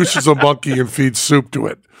Teller produces a monkey and feeds soup to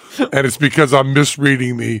it. And it's because I'm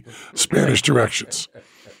misreading the Spanish directions.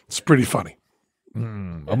 It's pretty funny.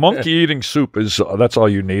 A monkey eating soup that's all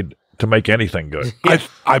you need to make anything good.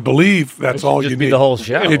 I believe that's all you need. The whole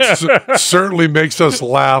show. It certainly makes us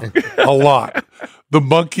laugh a lot. The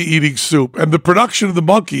monkey eating soup. And the production of the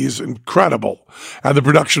monkey is incredible. And the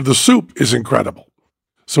production of the soup is incredible.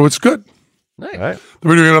 So it's good. Nice. Right.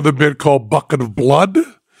 We're doing another bit called Bucket of Blood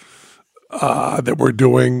that we're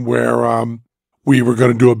doing where we were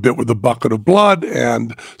going to do a bit with a bucket of blood,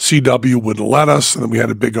 and CW wouldn't let us. And then we had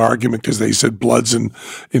a big argument because they said blood's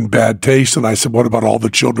in bad taste. And I said, what about all the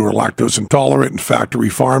children who are lactose intolerant and factory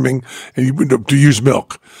farming? And to use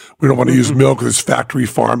milk. We don't want to use milk because it's factory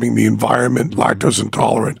farming, the environment, lactose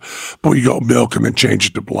intolerant. But we go milk and then change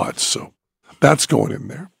it to blood. So that's going in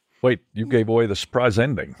there. Wait, you gave away the surprise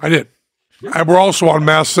ending. I did. And we're also on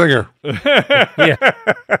Masked Singer. Yeah.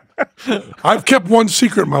 I've kept one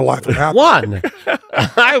secret in my life. One?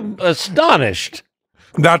 I'm astonished.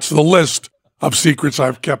 That's the list of secrets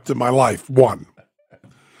I've kept in my life. One.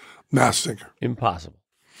 Masked Singer. Impossible.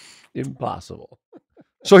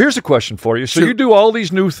 So here's a question for you. So you do all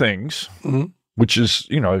these new things, which is,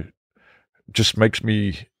 just makes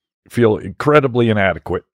me feel incredibly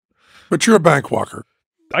inadequate. But you're a bank walker.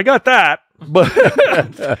 I got that.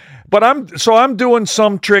 But I'm doing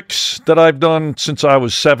some tricks that I've done since I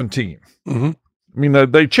was 17. Mm-hmm. I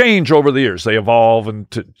mean, they change over the years. They evolve, and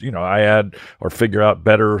I add or figure out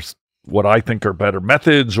what I think are better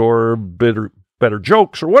methods or better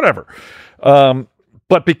jokes or whatever.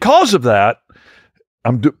 But because of that,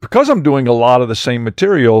 because I'm doing a lot of the same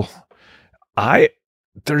material,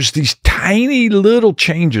 there's these tiny little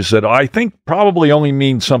changes that I think probably only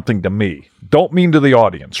mean something to me. Don't mean to the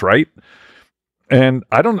audience, right? And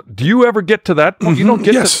do you ever get to that point? You don't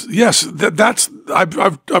get Yes.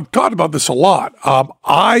 I've talked about this a lot.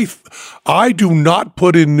 I do not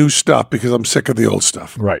put in new stuff because I'm sick of the old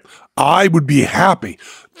stuff. Right. I would be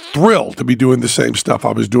thrilled to be doing the same stuff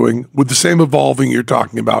I was doing with the same evolving you're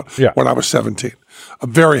talking about when I was 17.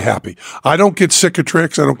 I'm very happy. I don't get sick of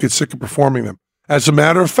tricks. I don't get sick of performing them. As a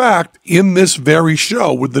matter of fact, in this very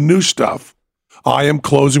show with the new stuff, I am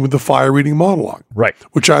closing with the fire reading monologue, right?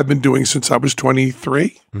 Which I've been doing since I was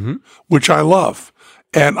 23, which I love.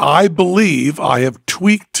 And I believe I have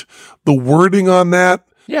tweaked the wording on that.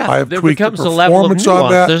 Yeah, I have there tweaked becomes the a level of performance nuance.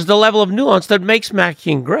 on that. There's the level of nuance that makes Mac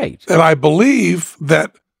King great. And I believe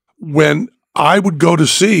that when I would go to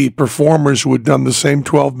see performers who had done the same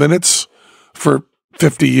 12 minutes for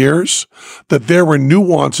 50 years, that there were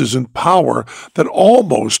nuances and power that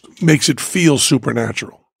almost makes it feel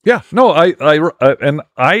supernatural. Yeah, no,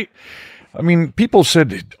 I mean, people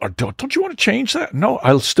said, don't you want to change that? No,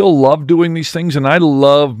 I still love doing these things, and I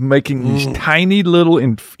love making these tiny little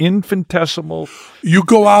infinitesimal. You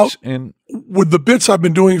go out, and with the bits I've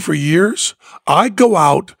been doing for years, I go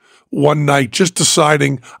out one night just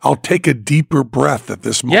deciding I'll take a deeper breath at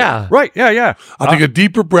this moment. Yeah. Right. Yeah. I'll take a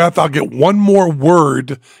deeper breath. I'll get one more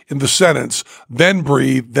word in the sentence, then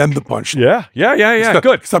breathe, then the punchline. Yeah.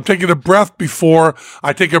 Good. So I'm taking a breath before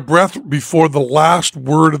the last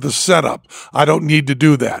word of the setup. I don't need to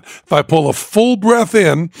do that. If I pull a full breath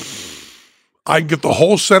in, I can get the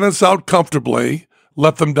whole sentence out comfortably.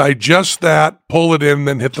 Let them digest that, pull it in,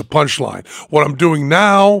 then hit the punchline. What I'm doing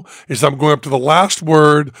now is I'm going up to the last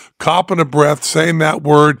word, copping a breath, saying that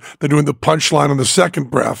word, then doing the punchline on the second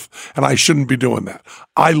breath, and I shouldn't be doing that.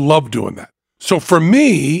 I love doing that. So for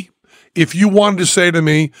me, if you wanted to say to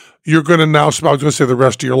me, you're going to now, I was going to say the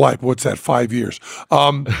rest of your life. What's that, 5 years?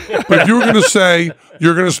 But if you were going to say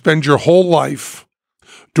you're going to spend your whole life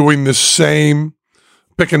doing the same,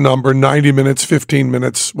 pick a number, 90 minutes, 15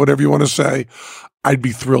 minutes, whatever you want to say, I'd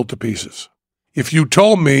be thrilled to pieces. If you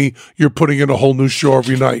told me you're putting in a whole new show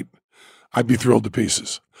every night, I'd be thrilled to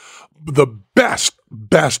pieces. The best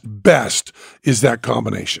is that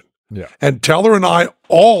combination. Yeah. And Teller and I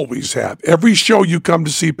always have. Every show you come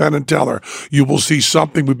to see Penn and Teller, you will see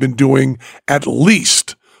something we've been doing at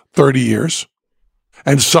least 30 years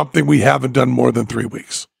and something we haven't done more than 3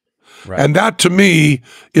 weeks. Right. And that to me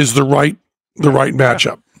is the right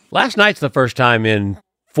matchup. Last night's the first time in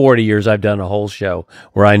 40 years I've done a whole show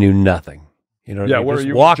where I knew nothing. You know, where just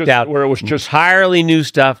you walked out where it was just entirely new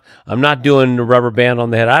stuff. I'm not doing the rubber band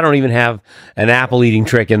on the head. I don't even have an apple eating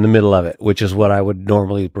trick in the middle of it, which is what I would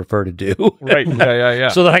normally prefer to do. right. Yeah.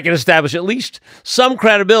 So that I can establish at least some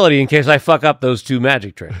credibility in case I fuck up those 2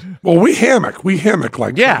 magic tricks. Well, we hammock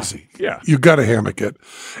like crazy. Yeah. You got to hammock it.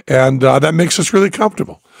 And that makes us really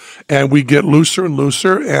comfortable. And we get looser and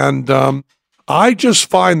looser. And I just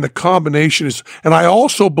find the combination is, and I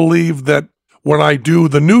also believe that when I do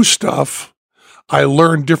the new stuff, I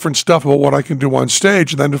learn different stuff about what I can do on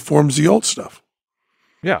stage, and then it forms the old stuff.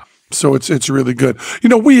 Yeah. So it's really good. You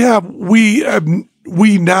know, we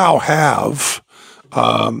now have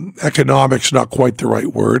economics, not quite the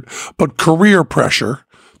right word, but career pressure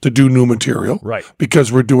to do new material. Right.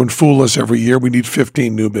 Because we're doing Fool Us every year. We need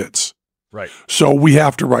 15 new bits. Right. So we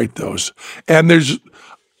have to write those. And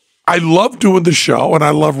I love doing the show, and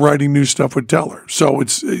I love writing new stuff with Teller. So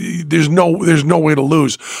there's no way to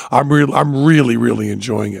lose. I'm really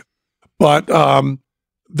enjoying it. But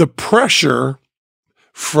the pressure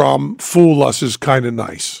from Fool Us is kind of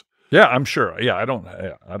nice. Yeah, I'm sure. Yeah, I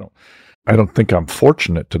don't think I'm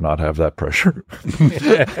fortunate to not have that pressure.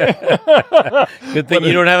 Good thing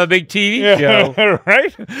you don't have a big TV show,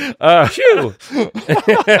 right? Phew.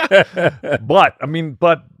 But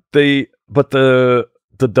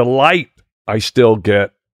the delight I still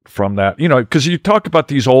get from that, you know, because you talk about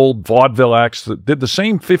these old vaudeville acts that did the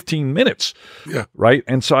same 15 minutes. Yeah. Right.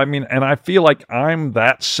 And so, I mean, and I feel like I'm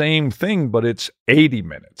that same thing, but it's 80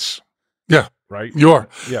 minutes. Yeah. Right. You are.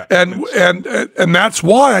 Yeah. And that's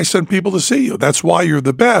why I send people to see you. That's why you're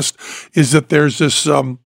the best, is that there's this,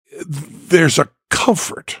 there's a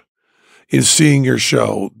comfort in seeing your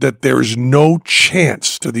show that there is no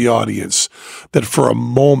chance to the audience that for a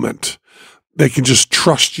moment they can just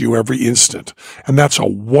trust you every instant. And that's a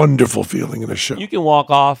wonderful feeling in a show. You can walk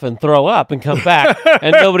off and throw up and come back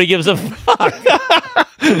and nobody gives a fuck.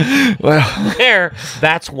 Well,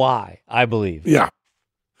 that's why, I believe. Yeah.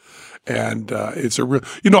 And it's a real,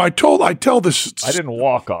 you know, I tell this. I didn't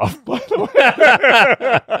walk off, by the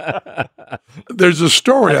way. There's a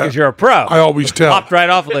story. Because you're a pro. I always tell. Popped right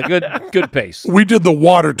off with a good pace. We did the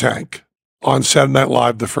water tank on Saturday Night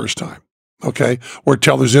Live the first time. Okay, where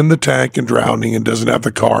Teller's in the tank and drowning and doesn't have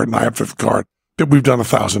the card, and I have the card that we've done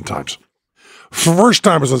 1,000 times. First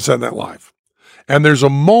time was on Saturday Night Live, and there's a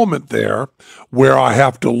moment there where I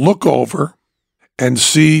have to look over and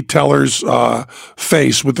see Teller's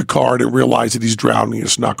face with the card and realize that he's drowning.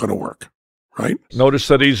 It's not going to work, right? Notice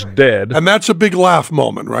that he's dead, and that's a big laugh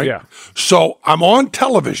moment, right? Yeah. So I'm on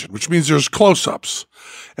television, which means there's close-ups,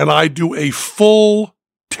 and I do a full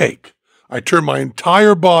take. I turn my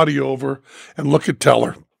entire body over and look at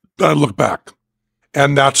Teller. I look back.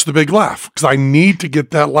 And that's the big laugh, because I need to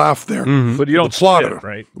get that laugh there. Mm-hmm. But you don't spit,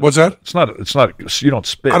 right? What's that? It's not, you don't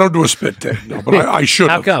spit. I don't do a spit take, no, but I should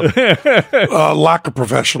have. How come? Lack of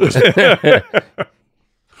professionalism.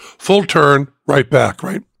 Full turn, right back,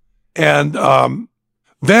 right? And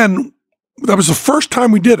then, that was the first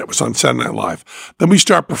time we did it, was on Saturday Night Live. Then we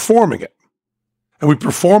start performing it. And we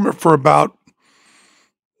perform it for about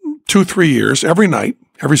 2-3 years, every night,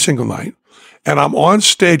 every single night. And I'm on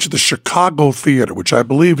stage at the Chicago Theater, which I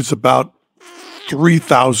believe is about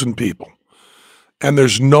 3,000 people. And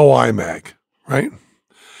there's no IMAG, right?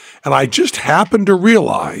 And I just happened to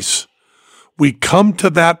realize we come to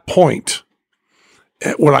that point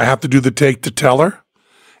when I have to do the take to Teller,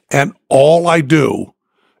 and all I do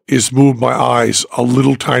is move my eyes a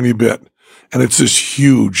little tiny bit, and it's this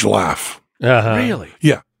huge laugh. Really?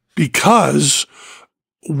 Yeah, because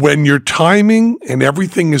when your timing and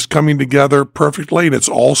everything is coming together perfectly and it's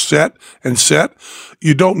all set,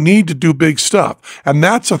 you don't need to do big stuff. And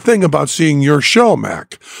that's the thing about seeing your show,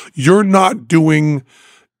 Mac. You're not doing,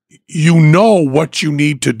 you know what you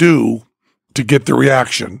need to do to get the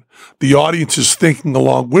reaction. The audience is thinking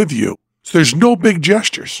along with you. So there's no big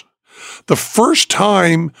gestures. The first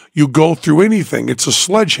time you go through anything, it's a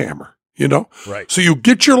sledgehammer. you know? Right. So you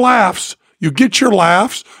get your laughs, you get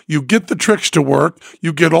the tricks to work,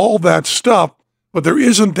 you get all that stuff, but there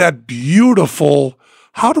isn't that beautiful,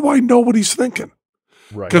 how do I know what he's thinking?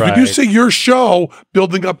 Right. Because when you see your show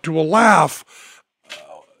building up to a laugh,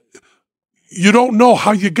 you don't know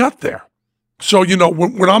how you got there. So, you know,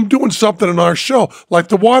 when I'm doing something in our show, like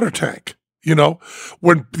the water tank, you know,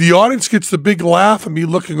 when the audience gets the big laugh and me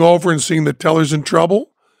looking over and seeing the teller's in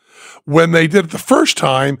trouble, when they did it the first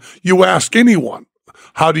time, you ask anyone,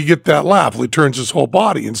 how do you get that laugh? Well, he turns his whole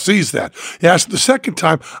body and sees that. He asks the second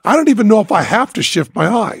time, I don't even know if I have to shift my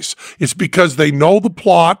eyes. It's because they know the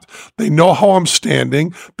plot, they know how I'm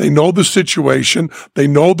standing, they know the situation, they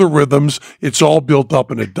know the rhythms. It's all built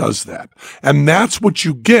up and it does that. And that's what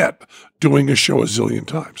you get doing a show a zillion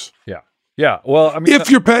times. Yeah. Yeah. Well, I mean, if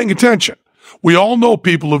you're paying attention. We all know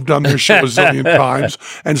people who've done their show a zillion times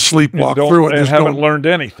and sleepwalk through it and haven't learned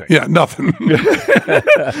anything. Yeah, nothing.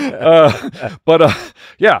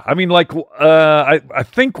 Yeah, I mean, like, I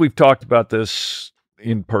think we've talked about this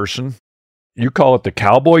in person. You call it the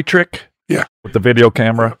cowboy trick? Yeah. With the video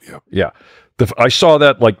camera? Yeah. I saw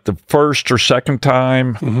that like the first or second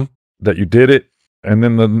time that you did it. And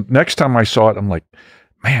then the next time I saw it, I'm like,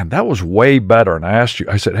 man, that was way better. And I asked you,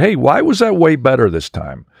 I said, hey, why was that way better this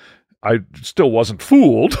time? I still wasn't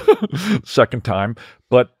fooled second time,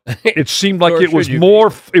 but it seemed like it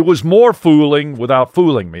was more fooling without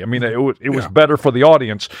fooling me. I mean, it was better for the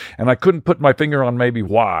audience, and I couldn't put my finger on maybe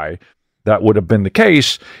why that would have been the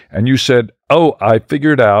case. And you said, oh, I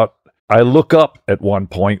figured out. I look up at one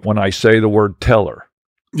point when I say the word teller.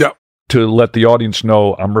 Yeah. To let the audience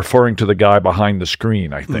know I'm referring to the guy behind the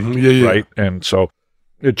screen, I think. Right? And so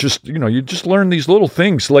it just, you know, you just learn these little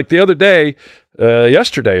things. Like the other day,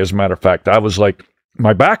 yesterday, as a matter of fact, I was like,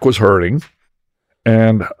 my back was hurting,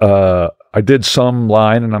 and I did some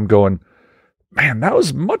line, and I'm going, man, that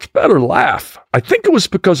was a much better laugh. I think it was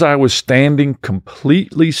because I was standing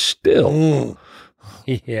completely still.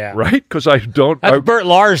 Yeah. Right? Because I don't... That's Bert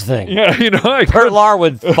Lahr's thing. Yeah, you know. Bert Lahr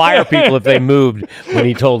would fire people if they moved when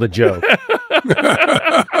he told a joke.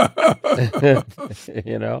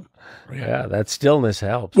 You know? Yeah, that stillness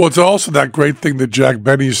helps. Well, it's also that great thing that Jack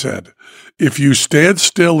Benny said. If you stand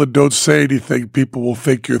still and don't say anything, people will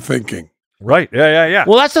think you're thinking. Right. Yeah.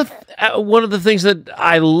 Well, that's one of the things that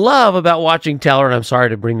I love about watching Teller, and I'm sorry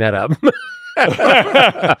to bring that up.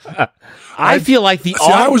 I feel like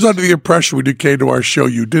I was under the impression when you came to our show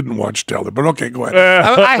you didn't watch Teller, but okay, go ahead.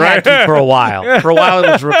 I had to for a while. For a while, it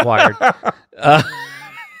was required.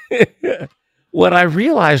 What I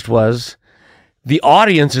realized was the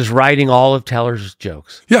audience is writing all of Teller's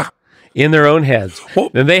jokes. Yeah. In their own heads. Well,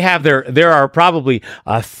 and they have there are probably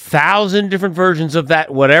 1,000 different versions of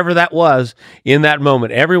that, whatever that was, in that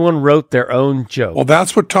moment. Everyone wrote their own joke. Well,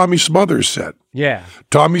 that's what Tommy Smothers said. Yeah.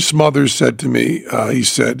 Tommy Smothers said to me, he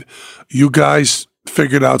said, you guys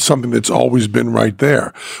figured out something that's always been right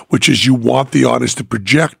there, which is you want the audience to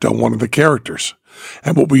project on one of the characters.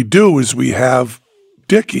 And what we do is we have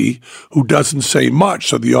Dickie, who doesn't say much,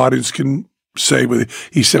 so the audience can say,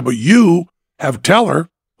 he said, but you have Teller,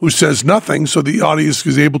 who says nothing, so the audience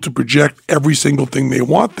is able to project every single thing they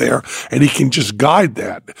want there, and he can just guide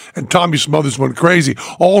that. And Tommy Smothers went crazy.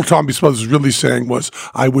 All Tommy Smothers was really saying was,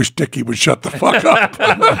 I wish Dickie would shut the fuck up.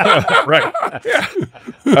 Right. Yeah.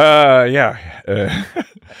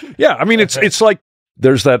 Yeah, I mean, it's like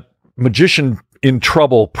there's that magician in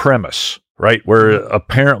trouble premise, right, where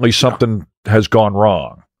apparently something has gone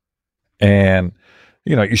wrong. And,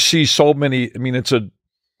 you know, you see so many, I mean, it's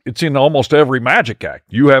in almost every magic act.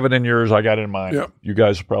 You have it in yours. I got it in mine. Yeah. You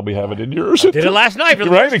guys probably have it in yours. I did it last night for the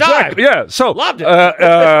right? first time. Exactly. Yeah. So loved it.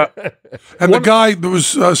 And the guy that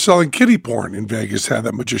was selling kiddie porn in Vegas had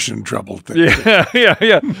that magician in trouble thing.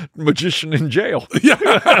 Yeah. Magician in jail. Yeah.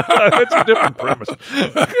 That's a different premise.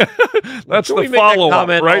 That's the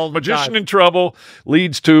follow-up, right? Magician in trouble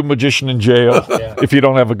leads to magician in jail if you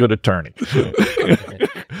don't have a good attorney.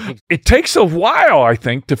 It takes a while, I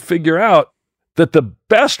think, to figure out that the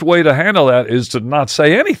best way to handle that is to not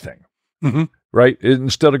say anything, right?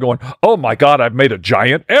 Instead of going, "Oh my God, I've made a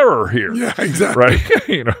giant error here." Yeah, exactly. Right?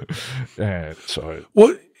 You know, and so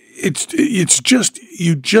well, it's just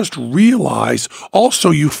you just realize. Also,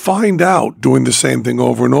 you find out doing the same thing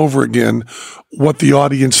over and over again what the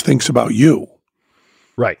audience thinks about you.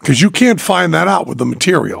 Right. Because you can't find that out with the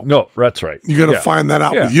material. No, that's right. You got to find that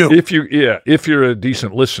out with you. If you're a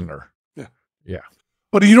decent listener. Yeah.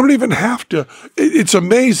 But you don't even have to. It's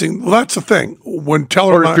amazing. Well, that's the thing. When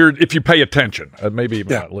Teller if you pay attention, maybe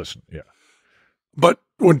even not listen. Yeah. But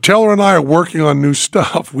when Teller and I are working on new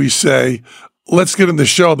stuff, we say, let's get in the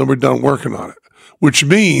show, then we're done working on it, which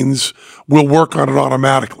means we'll work on it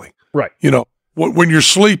automatically. Right. You know, when you're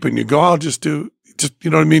sleeping, you go, I'll just you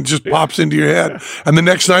know what I mean? Just pops into your head. And the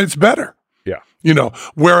next night it's better. Yeah. You know,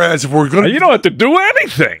 whereas if we're going to... You don't have to do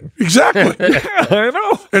anything. Exactly. I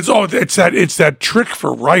know. It's that trick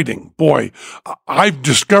for writing. Boy, I've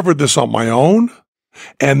discovered this on my own.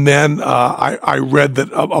 And then I read that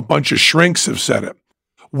a bunch of shrinks have said it.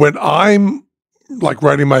 When I'm like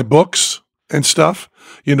writing my books and stuff,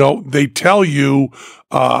 you know, they tell you,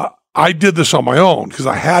 I did this on my own because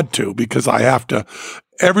I had to, because I have to.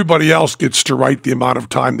 Everybody else gets to write the amount of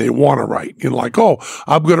time they want to write. You know, like, oh,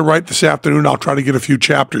 I'm going to write this afternoon. I'll try to get a few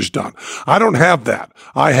chapters done. I don't have that.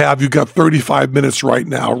 You got 35 minutes right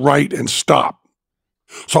now, write and stop.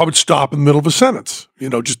 So I would stop in the middle of a sentence, you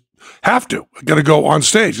know, just have to. I got to go on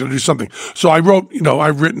stage, got to do something. So I wrote, you know,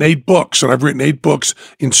 I've written 8 books, and I've written 8 books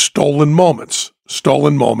in stolen moments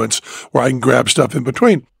where I can grab stuff in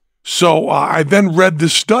between. So I then read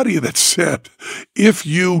this study that said, if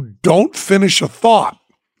you don't finish a thought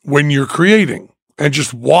when you're creating and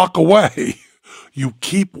just walk away, you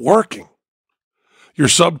keep working. Your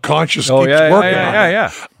subconscious keeps working on it.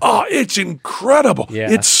 Yeah. Oh, it's incredible. Yeah.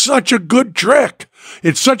 It's such a good trick.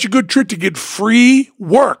 It's such a good trick to get free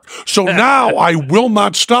work. So now I will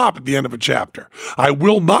not stop at the end of a chapter. I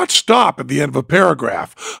will not stop at the end of a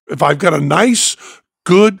paragraph. If I've got a nice,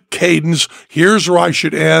 good cadence, here's where I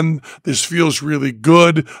should end. This feels really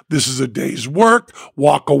good. This is a day's work.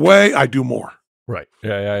 Walk away. I do more. Right.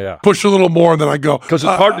 Yeah. Push a little more, and then I go. Because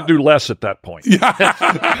it's hard to do less at that point. Yeah.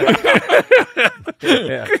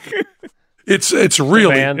 Yeah. It's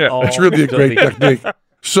really a great technique.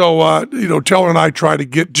 So, you know, Teller and I try to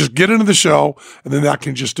get into the show, and then that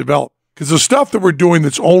can just develop. Because the stuff that we're doing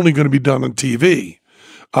that's only going to be done on TV,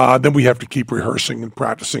 then we have to keep rehearsing and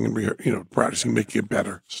practicing and, practicing, making it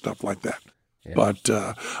better, stuff like that. Yeah. But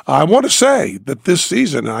I want to say that this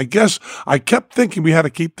season, and I guess I kept thinking we had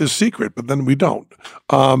to keep this secret, but then we don't.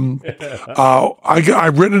 I've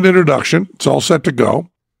written an introduction. It's all set to go.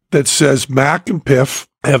 That says Mac and Piff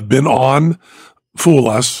have been on Fool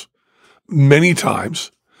Us many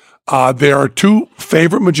times. They are 2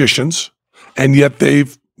 favorite magicians, and yet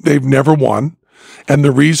they've never won. And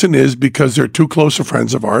the reason is because they're too close of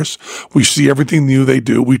friends of ours. We see everything new they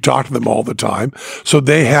do. We talk to them all the time. So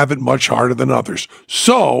they have it much harder than others.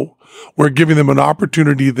 So we're giving them an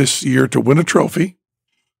opportunity this year to win a trophy.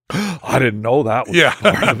 I didn't know that was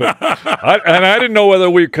part of it. I didn't know whether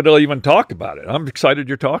we could even talk about it. I'm excited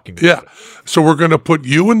you're talking about it. So we're going to put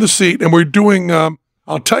you in the seat, and we're doing,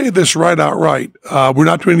 I'll tell you this right outright. We're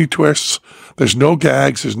not doing any twists. There's no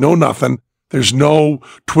gags. There's no nothing. There's no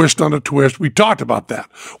twist on a twist. We talked about that.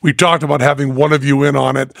 We talked about having one of you in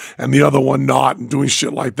on it and the other one not, and doing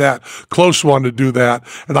shit like that. Close wanted to do that,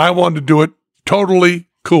 and I wanted to do it totally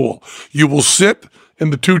cool. You will sit in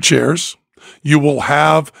the 2 chairs. You will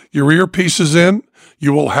have your earpieces in.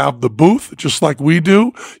 You will have the booth, just like we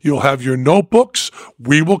do. You'll have your notebooks.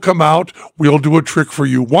 We will come out. We'll do a trick for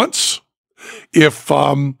you once. If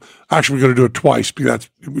actually we're going to do it twice because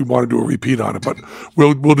we want to do a repeat on it, but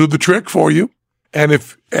we'll do the trick for you, and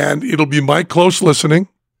it'll be my close listening,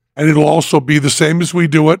 and it'll also be the same as we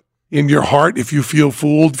do it in your heart. If you feel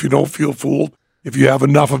fooled, if you don't feel fooled, if you have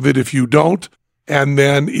enough of it, if you don't, and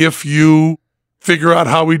then if you figure out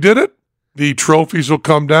how we did it, the trophies will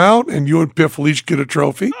come down, and you and Piff will each get a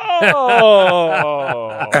trophy.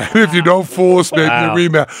 Oh. And if you don't fool us, maybe a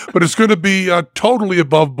rematch. But it's going to be totally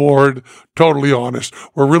above board, totally honest.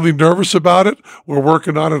 We're really nervous about it. We're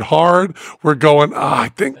working on it hard. We're going,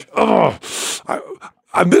 on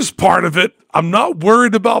this part of it, I'm not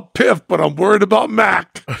worried about Piff, but I'm worried about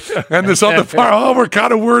Mac. And this other part, we're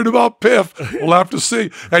kind of worried about Piff. We'll have to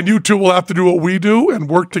see. And you two will have to do what we do and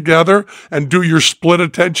work together and do your split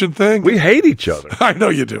attention thing. We hate each other. I know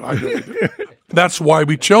you do. That's why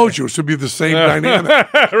we chose you. It should be the same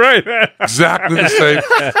dynamic. Right. Exactly the same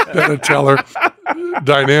Penn and Teller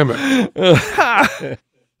dynamic.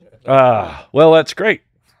 Well, that's great.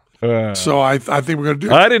 So I think we're going to do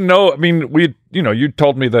it. I didn't know. I mean, you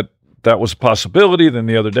told me that was a possibility. Then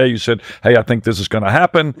the other day you said, hey, I think this is going to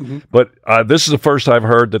happen. Mm-hmm. But this is the first I've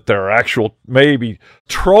heard that there are actual maybe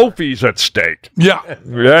trophies at stake. Yeah.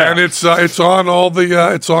 And it's on all the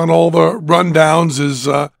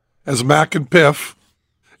rundowns as Mac and Piff.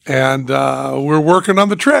 And we're working on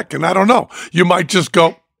the trick. And I don't know. You might just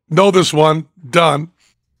go, know this one, done.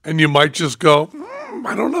 And you might just go,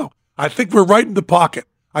 I don't know. I think we're right in the pocket.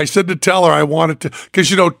 I said to Teller I wanted to, because,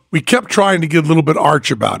 we kept trying to get a little bit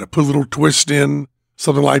arch about it, put a little twist in,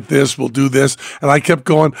 something like this, we'll do this. And I kept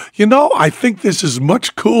going, I think this is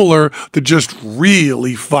much cooler to just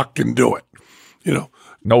really fucking do it.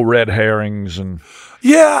 No red herrings and...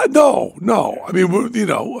 Yeah, no. I mean,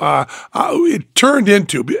 it turned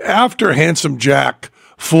into, after Handsome Jack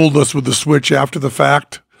fooled us with the switch after the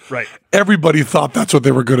fact, right? Everybody thought that's what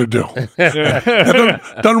they were going to do.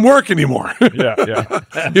 It doesn't work anymore. Yeah.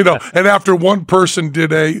 And after one person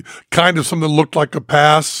did a kind of something that looked like a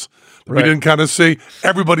pass that we didn't kind of see,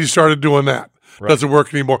 everybody started doing that. Right. Doesn't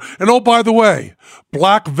work anymore. And oh, by the way,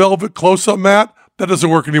 black velvet close-up, Matt, that doesn't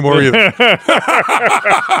work anymore either.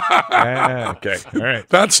 Okay, all right.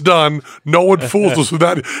 That's done. No one fools us with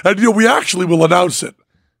that. And we actually will announce it.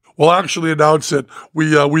 We'll actually announce it.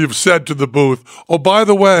 We have said to the booth, oh, by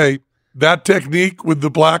the way, that technique with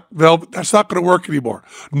the black velvet, that's not going to work anymore.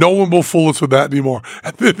 No one will fool us with that anymore.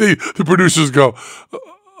 And then the producers go,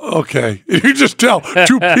 okay. You just tell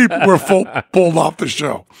 2 people were pulled off the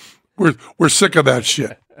show. We're sick of that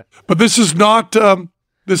shit. But this is not.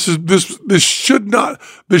 This should not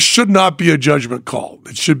be a judgment call.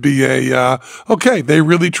 It should be okay. They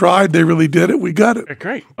really tried. They really did it. We got it.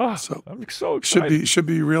 Great. Oh, so I'm so excited. Should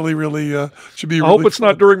be really. I hope it's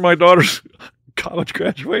not during my daughter's college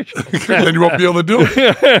graduation. Then you won't be able to do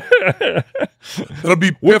it. It'll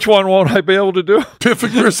be which one won't I be able to do? Piff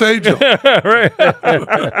and Chris Angel. Right.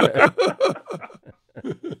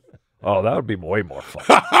 Oh, that would be way more fun.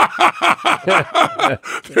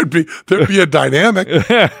 There'd be a dynamic.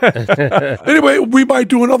 Anyway, we might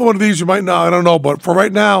do another one of these. You might not. I don't know. But for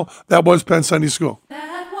right now, that was Penn Sunday School.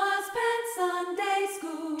 That was Penn Sunday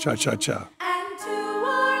School. Cha cha cha. And to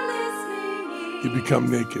our listening ears, You become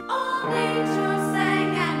naked. all nature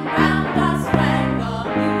sang and round us rang the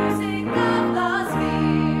music of the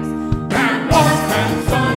spheres. That was Penn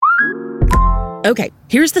Sunday. Okay,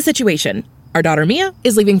 here's the situation. Our daughter Mia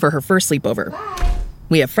is leaving for her first sleepover.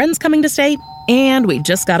 We have friends coming to stay, and we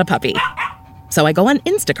just got a puppy. So I go on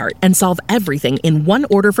Instacart and solve everything in one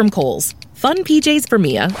order from Kohl's. Fun PJs for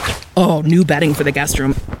Mia, new bedding for the guest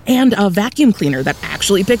room, and a vacuum cleaner that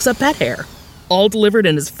actually picks up pet hair. All delivered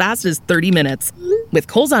in as fast as 30 minutes. With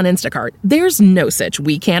Kohl's on Instacart, there's no such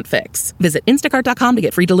we can't fix. Visit instacart.com to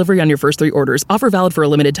get free delivery on your first 3 orders. Offer valid for a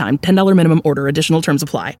limited time. $10 minimum order. Additional terms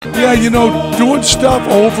apply. Yeah, doing stuff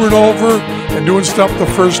over and over and doing stuff the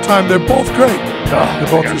first time, they're both great. They're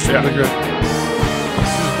both really good.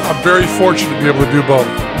 I'm very fortunate to be able to do both.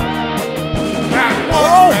 We're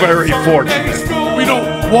all very fortunate.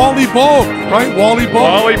 Wally Bogue, right? Wally Bogue.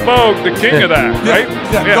 Wally Bogue, the king of that, right?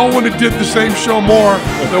 Yeah. No one did the same show more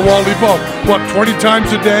than Wally Bogue. What, 20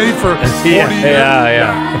 times a day for 40 years?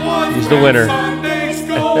 Yeah. He's the winner.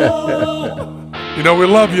 We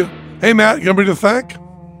love you. Hey, Matt, you got me to thank?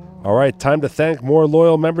 All right, time to thank more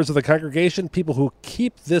loyal members of the congregation, people who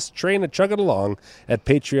keep this train chugging along at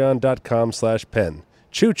patreon.com/pen.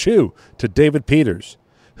 Choo-choo to David Peters,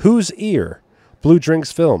 Whose Ear, Blue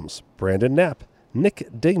Drinks Films, Brandon Knapp, Nick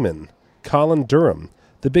Digman, Colin Durham,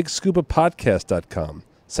 TheBigScubaPodcast.com,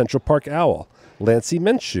 Central Park Owl, Lancey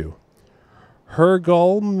Menchu,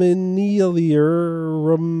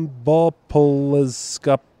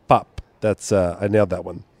 Hergolminiarambopolaskapop. That's, I nailed that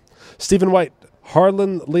one. Stephen White,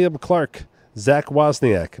 Harlan Liam Clark, Zach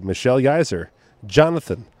Wozniak, Michelle Yeiser,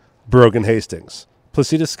 Jonathan, Brogan Hastings,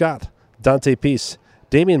 Placida Scott, Dante Peace,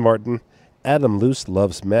 Damian Martin, Adam Luce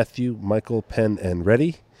loves Matthew, Michael, Penn, and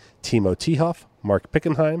Reddy, Timo Tehoff, Mark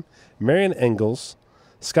Pickenheim, Marion Engels,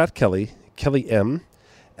 Scott Kelly, Kelly M.,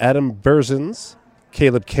 Adam Berzins,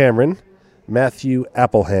 Caleb Cameron, Matthew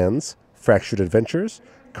Applehands, Fractured Adventures,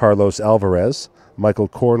 Carlos Alvarez, Michael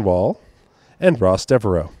Cornwall, and Ross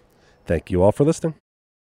Devereaux. Thank you all for listening.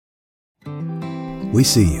 We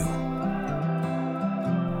see you.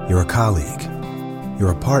 You're a colleague.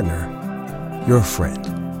 You're a partner. You're a friend.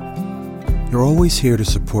 You're always here to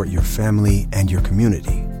support your family and your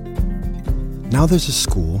community. Now there's a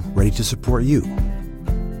school ready to support you.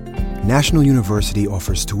 National University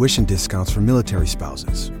offers tuition discounts for military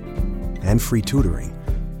spouses and free tutoring,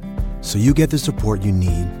 so you get the support you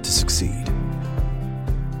need to succeed.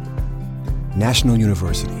 National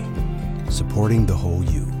University, supporting the whole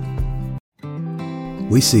you.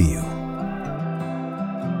 We see you.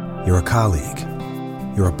 You're a colleague.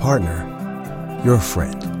 You're a partner. You're a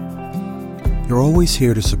friend. You're always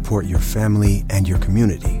here to support your family and your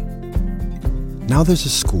community. Now there's a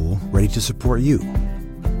school ready to support you.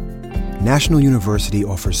 National University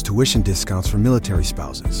offers tuition discounts for military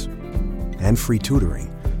spouses and free tutoring,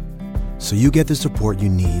 so you get the support you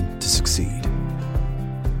need to succeed.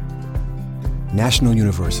 National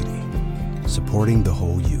University, supporting the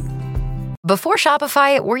whole you. Before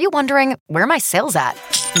Shopify, were you wondering, where are my sales at?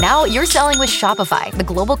 Now you're selling with Shopify, the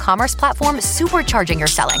global commerce platform supercharging your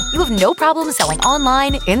selling. You have no problem selling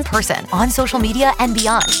online, in person, on social media, and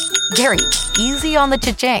beyond. Gary, easy on the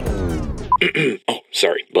cha-ching. Oh,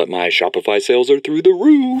 sorry, but my Shopify sales are through the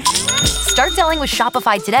roof. Start selling with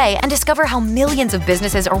Shopify today and discover how millions of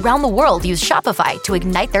businesses around the world use Shopify to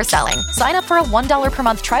ignite their selling. Sign up for a $1 per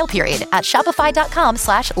month trial period at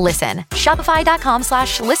shopify.com/listen.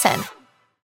 Shopify.com/listen.